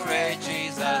 Celebrate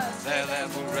Jesus,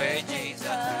 celebrate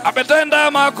Jesus.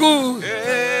 Ametenda makuu,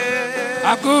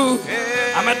 makuu.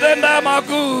 Ametenda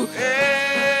makuu,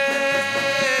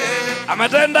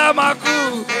 ametenda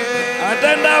makuu,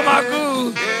 ametenda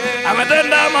makuu,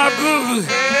 ametenda makuu.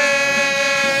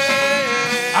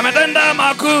 Ametenda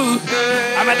makuu,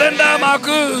 ametenda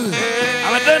makuu,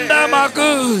 ametenda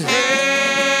makuu,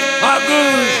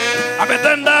 makuu.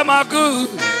 Ametenda makuu,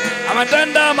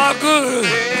 ametenda makuu,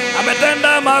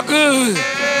 ametenda makuu,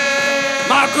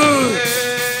 makuu.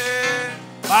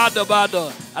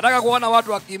 Bado. Nataka kuona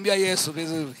watu wakimbia Yesu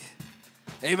vizuri.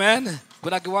 Amen.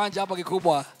 Kuna kiwanja hapa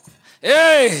kikubwa.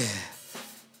 Hey!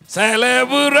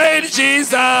 Celebrate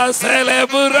Jesus,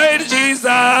 celebrate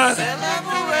Jesus.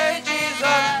 Celebrate Jesus,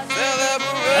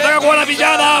 celebrate. Nataka kuona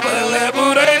vijana hapa.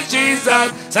 Celebrate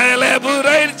Jesus,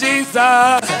 celebrate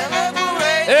Jesus.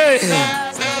 Hey!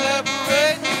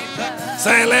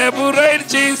 Celebrate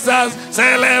Jesus,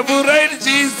 celebrate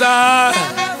Jesus.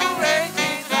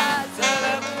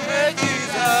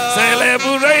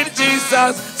 Celebrate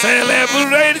Jesus,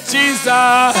 celebrate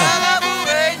Jesus.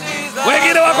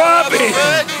 Wengine wako wapi?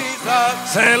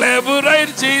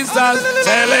 Celebrate Jesus,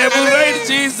 celebrate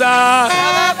Jesus.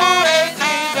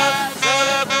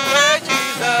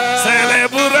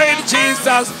 Celebrate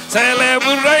Jesus,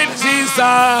 celebrate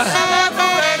Jesus.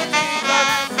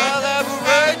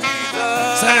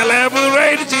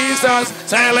 Celebrate Jesus,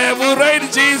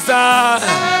 celebrate Jesus.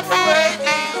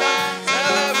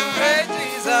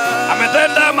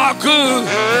 Ametenda makuu,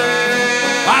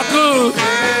 makuu.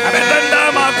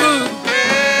 Ametenda makuu,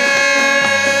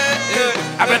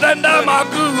 ametenda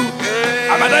makuu,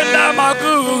 ametenda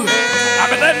makuu,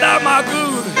 ametenda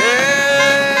makuu,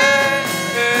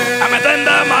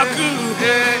 ametenda makuu,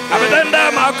 ametenda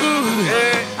makuu,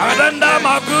 ametenda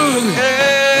makuu,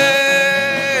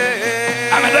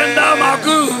 ametenda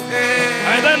makuu,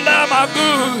 ametenda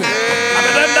makuu,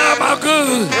 ametenda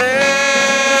makuu.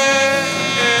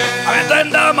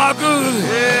 Ametenda makuu,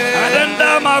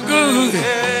 ametenda makuu,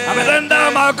 ametenda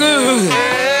makuu,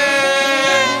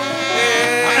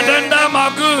 ametenda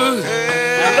makuu,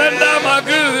 ametenda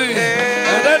makuu,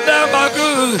 ametenda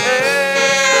makuu,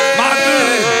 makuu.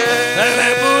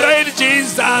 Celebrate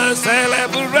Jesus,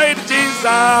 celebrate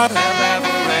Jesus.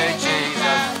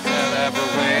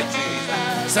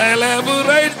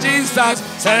 Celebrate Jesus,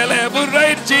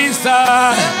 celebrate Jesus.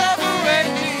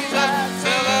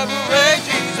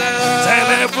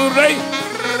 Celebrate,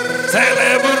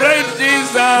 celebrate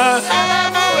Jesus.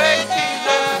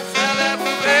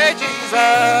 Celebrate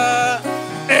Jesus.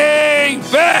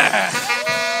 Amen.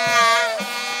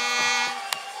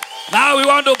 Now we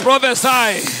want to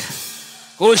prophesy.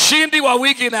 Ushindi wa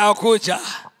wiki inayokuja.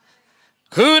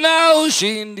 Kuna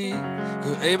ushindi.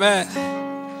 Amen.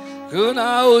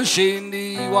 Kuna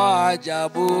ushindi wa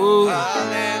ajabu.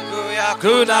 Hallelujah.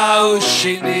 Kuna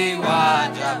ushindi wa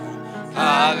ajabu.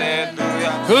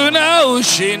 Hallelujah. Kuna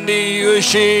ushindi,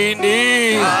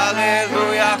 ushindi.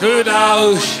 Hallelujah. Kuna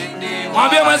ushindi.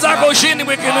 Mwambie mwenzako ushindi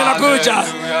wiki inakuja.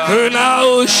 Kuna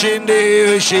ushindi,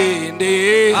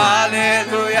 ushindi.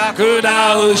 Hallelujah.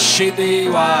 Kuna ushindi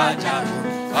wa ajabu.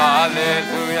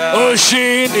 Hallelujah.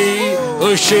 Ushindi,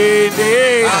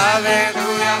 ushindi.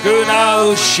 Hallelujah. Kuna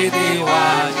ushindi wa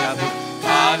ajabu.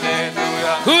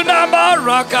 Hallelujah. Kuna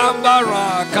baraka,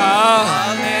 baraka.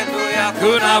 Hallelujah.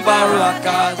 Kuna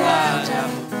baraka za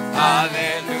ajabu.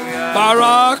 Hallelujah.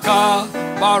 Baraka,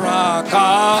 baraka.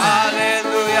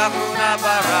 Hallelujah. Kuna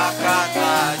baraka za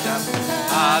ajabu.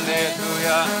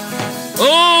 Hallelujah.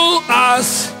 Who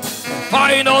has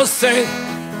final say?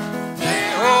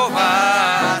 Jehovah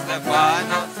has the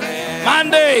final say.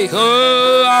 Monday,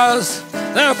 who has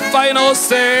the final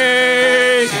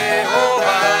say? Jehovah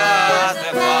has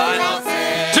the final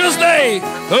say. Tuesday,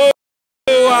 who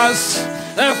has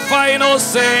the final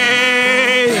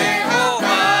say? Jehovah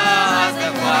has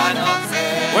the final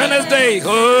say. Wednesday,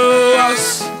 who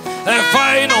has the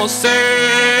final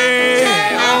say?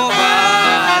 Jehovah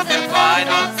has the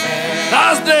final say.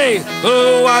 Thursday, who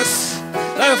has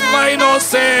the final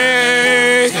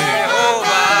say?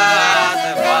 Jehovah has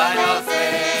the final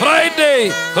say. Friday,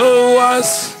 who has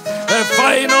the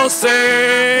final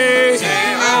say?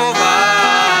 Jehovah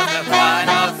has the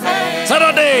final say.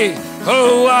 Saturday,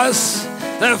 who has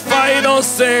the final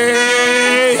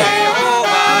say? Jehovah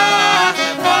has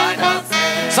the final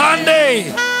say. Sunday,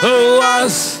 who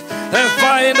has the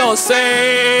final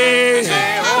say?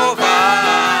 Jehovah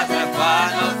has the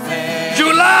final say.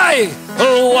 July,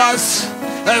 who has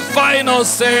the final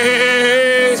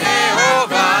say?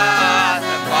 Jehovah has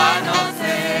the final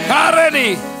say.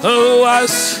 Kareni, who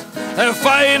has the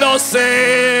final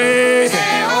say?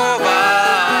 Jehovah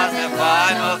has the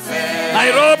final say.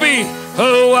 Nairobi,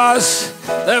 who has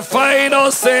the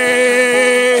final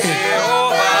say?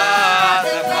 Jehovah has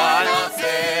the final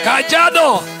say. Kajiado,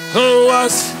 who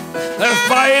has the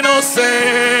final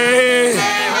say?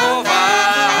 Jehovah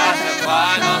has the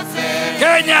final say.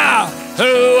 Kenya,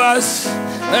 who has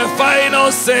the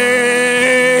final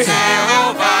say?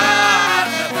 Jehovah has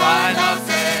the final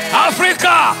say.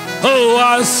 Africa, who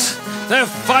has the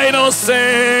final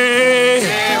say?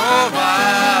 Jehovah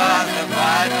has the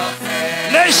final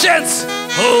say. Nations,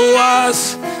 who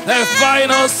has the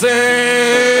final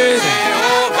say?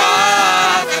 Jehovah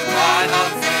has the final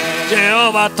say.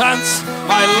 Jehovah turns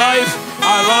my life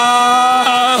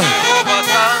around. Jehovah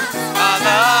turns my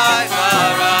life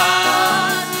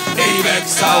around. He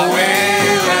makes a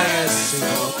way where there's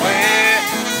no way.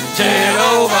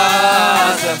 Jehovah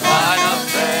has the final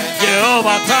say.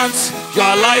 Jehovah turns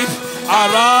your life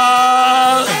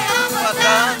around. Jehovah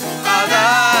turns my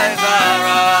life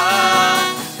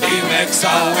around. He makes a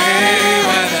way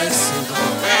where there's no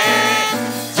Way.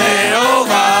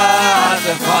 Jehovah has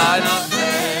the Final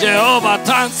say. Jehovah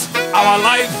turns our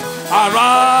life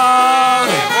around.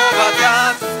 Jehovah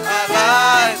turns my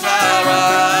life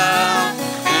around.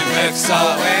 He makes a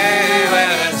way where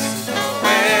there's no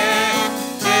way.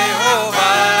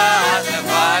 Jehovah has the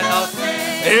final say.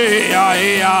 Hey, yeah,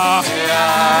 yeah.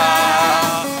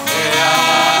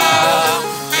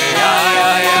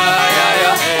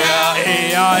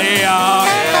 Hey, yeah, yeah.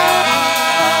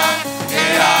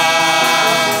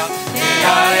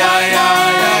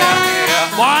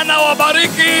 Bwana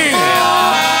wabariki.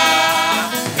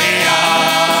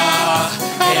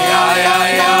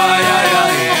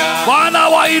 Bwana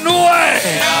wainue.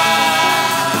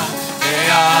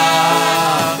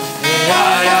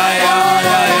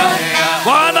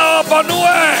 Bwana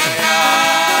wapanue.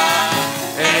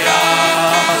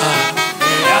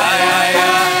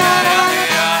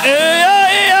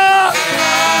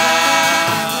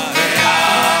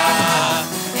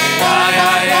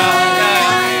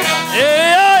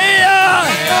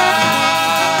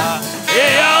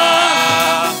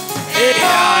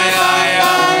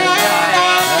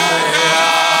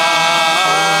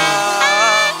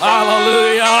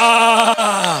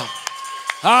 Hallelujah.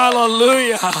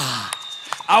 Hallelujah.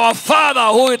 Our Father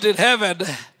who is in heaven,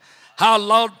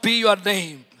 hallowed be your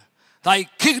name. Thy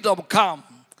kingdom come.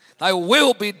 Thy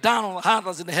will be done on earth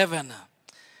as in heaven.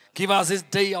 Give us this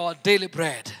day our daily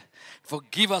bread.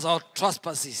 Forgive us our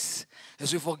trespasses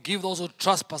as we forgive those who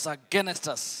trespass against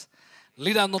us.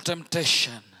 Lead us not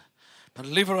temptation, but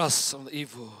deliver us from the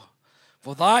evil.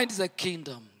 For thine is the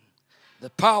kingdom, the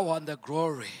power and the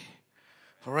glory,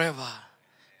 forever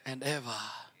and ever.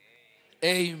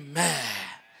 Amen.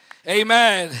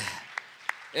 Amen.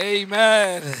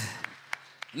 Amen.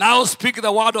 Now speak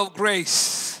the word of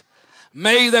grace.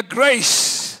 May the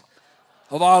grace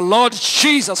of our Lord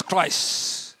Jesus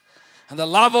Christ and the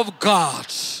love of God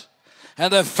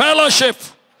and the fellowship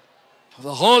of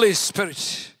the Holy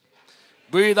Spirit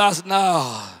be with us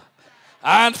now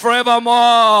and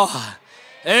forevermore.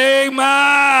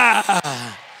 Amen.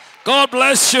 God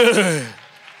bless you.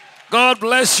 God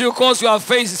bless you, cause your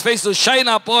face, His face to shine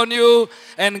upon you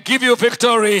and give you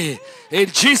victory. In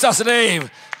Jesus' name,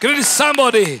 greet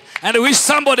somebody and wish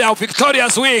somebody a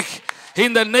victorious week.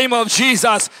 In the name of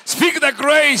Jesus, speak the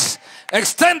grace,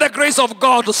 extend the grace of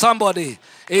God to somebody.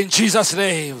 In Jesus'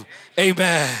 name,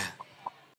 amen.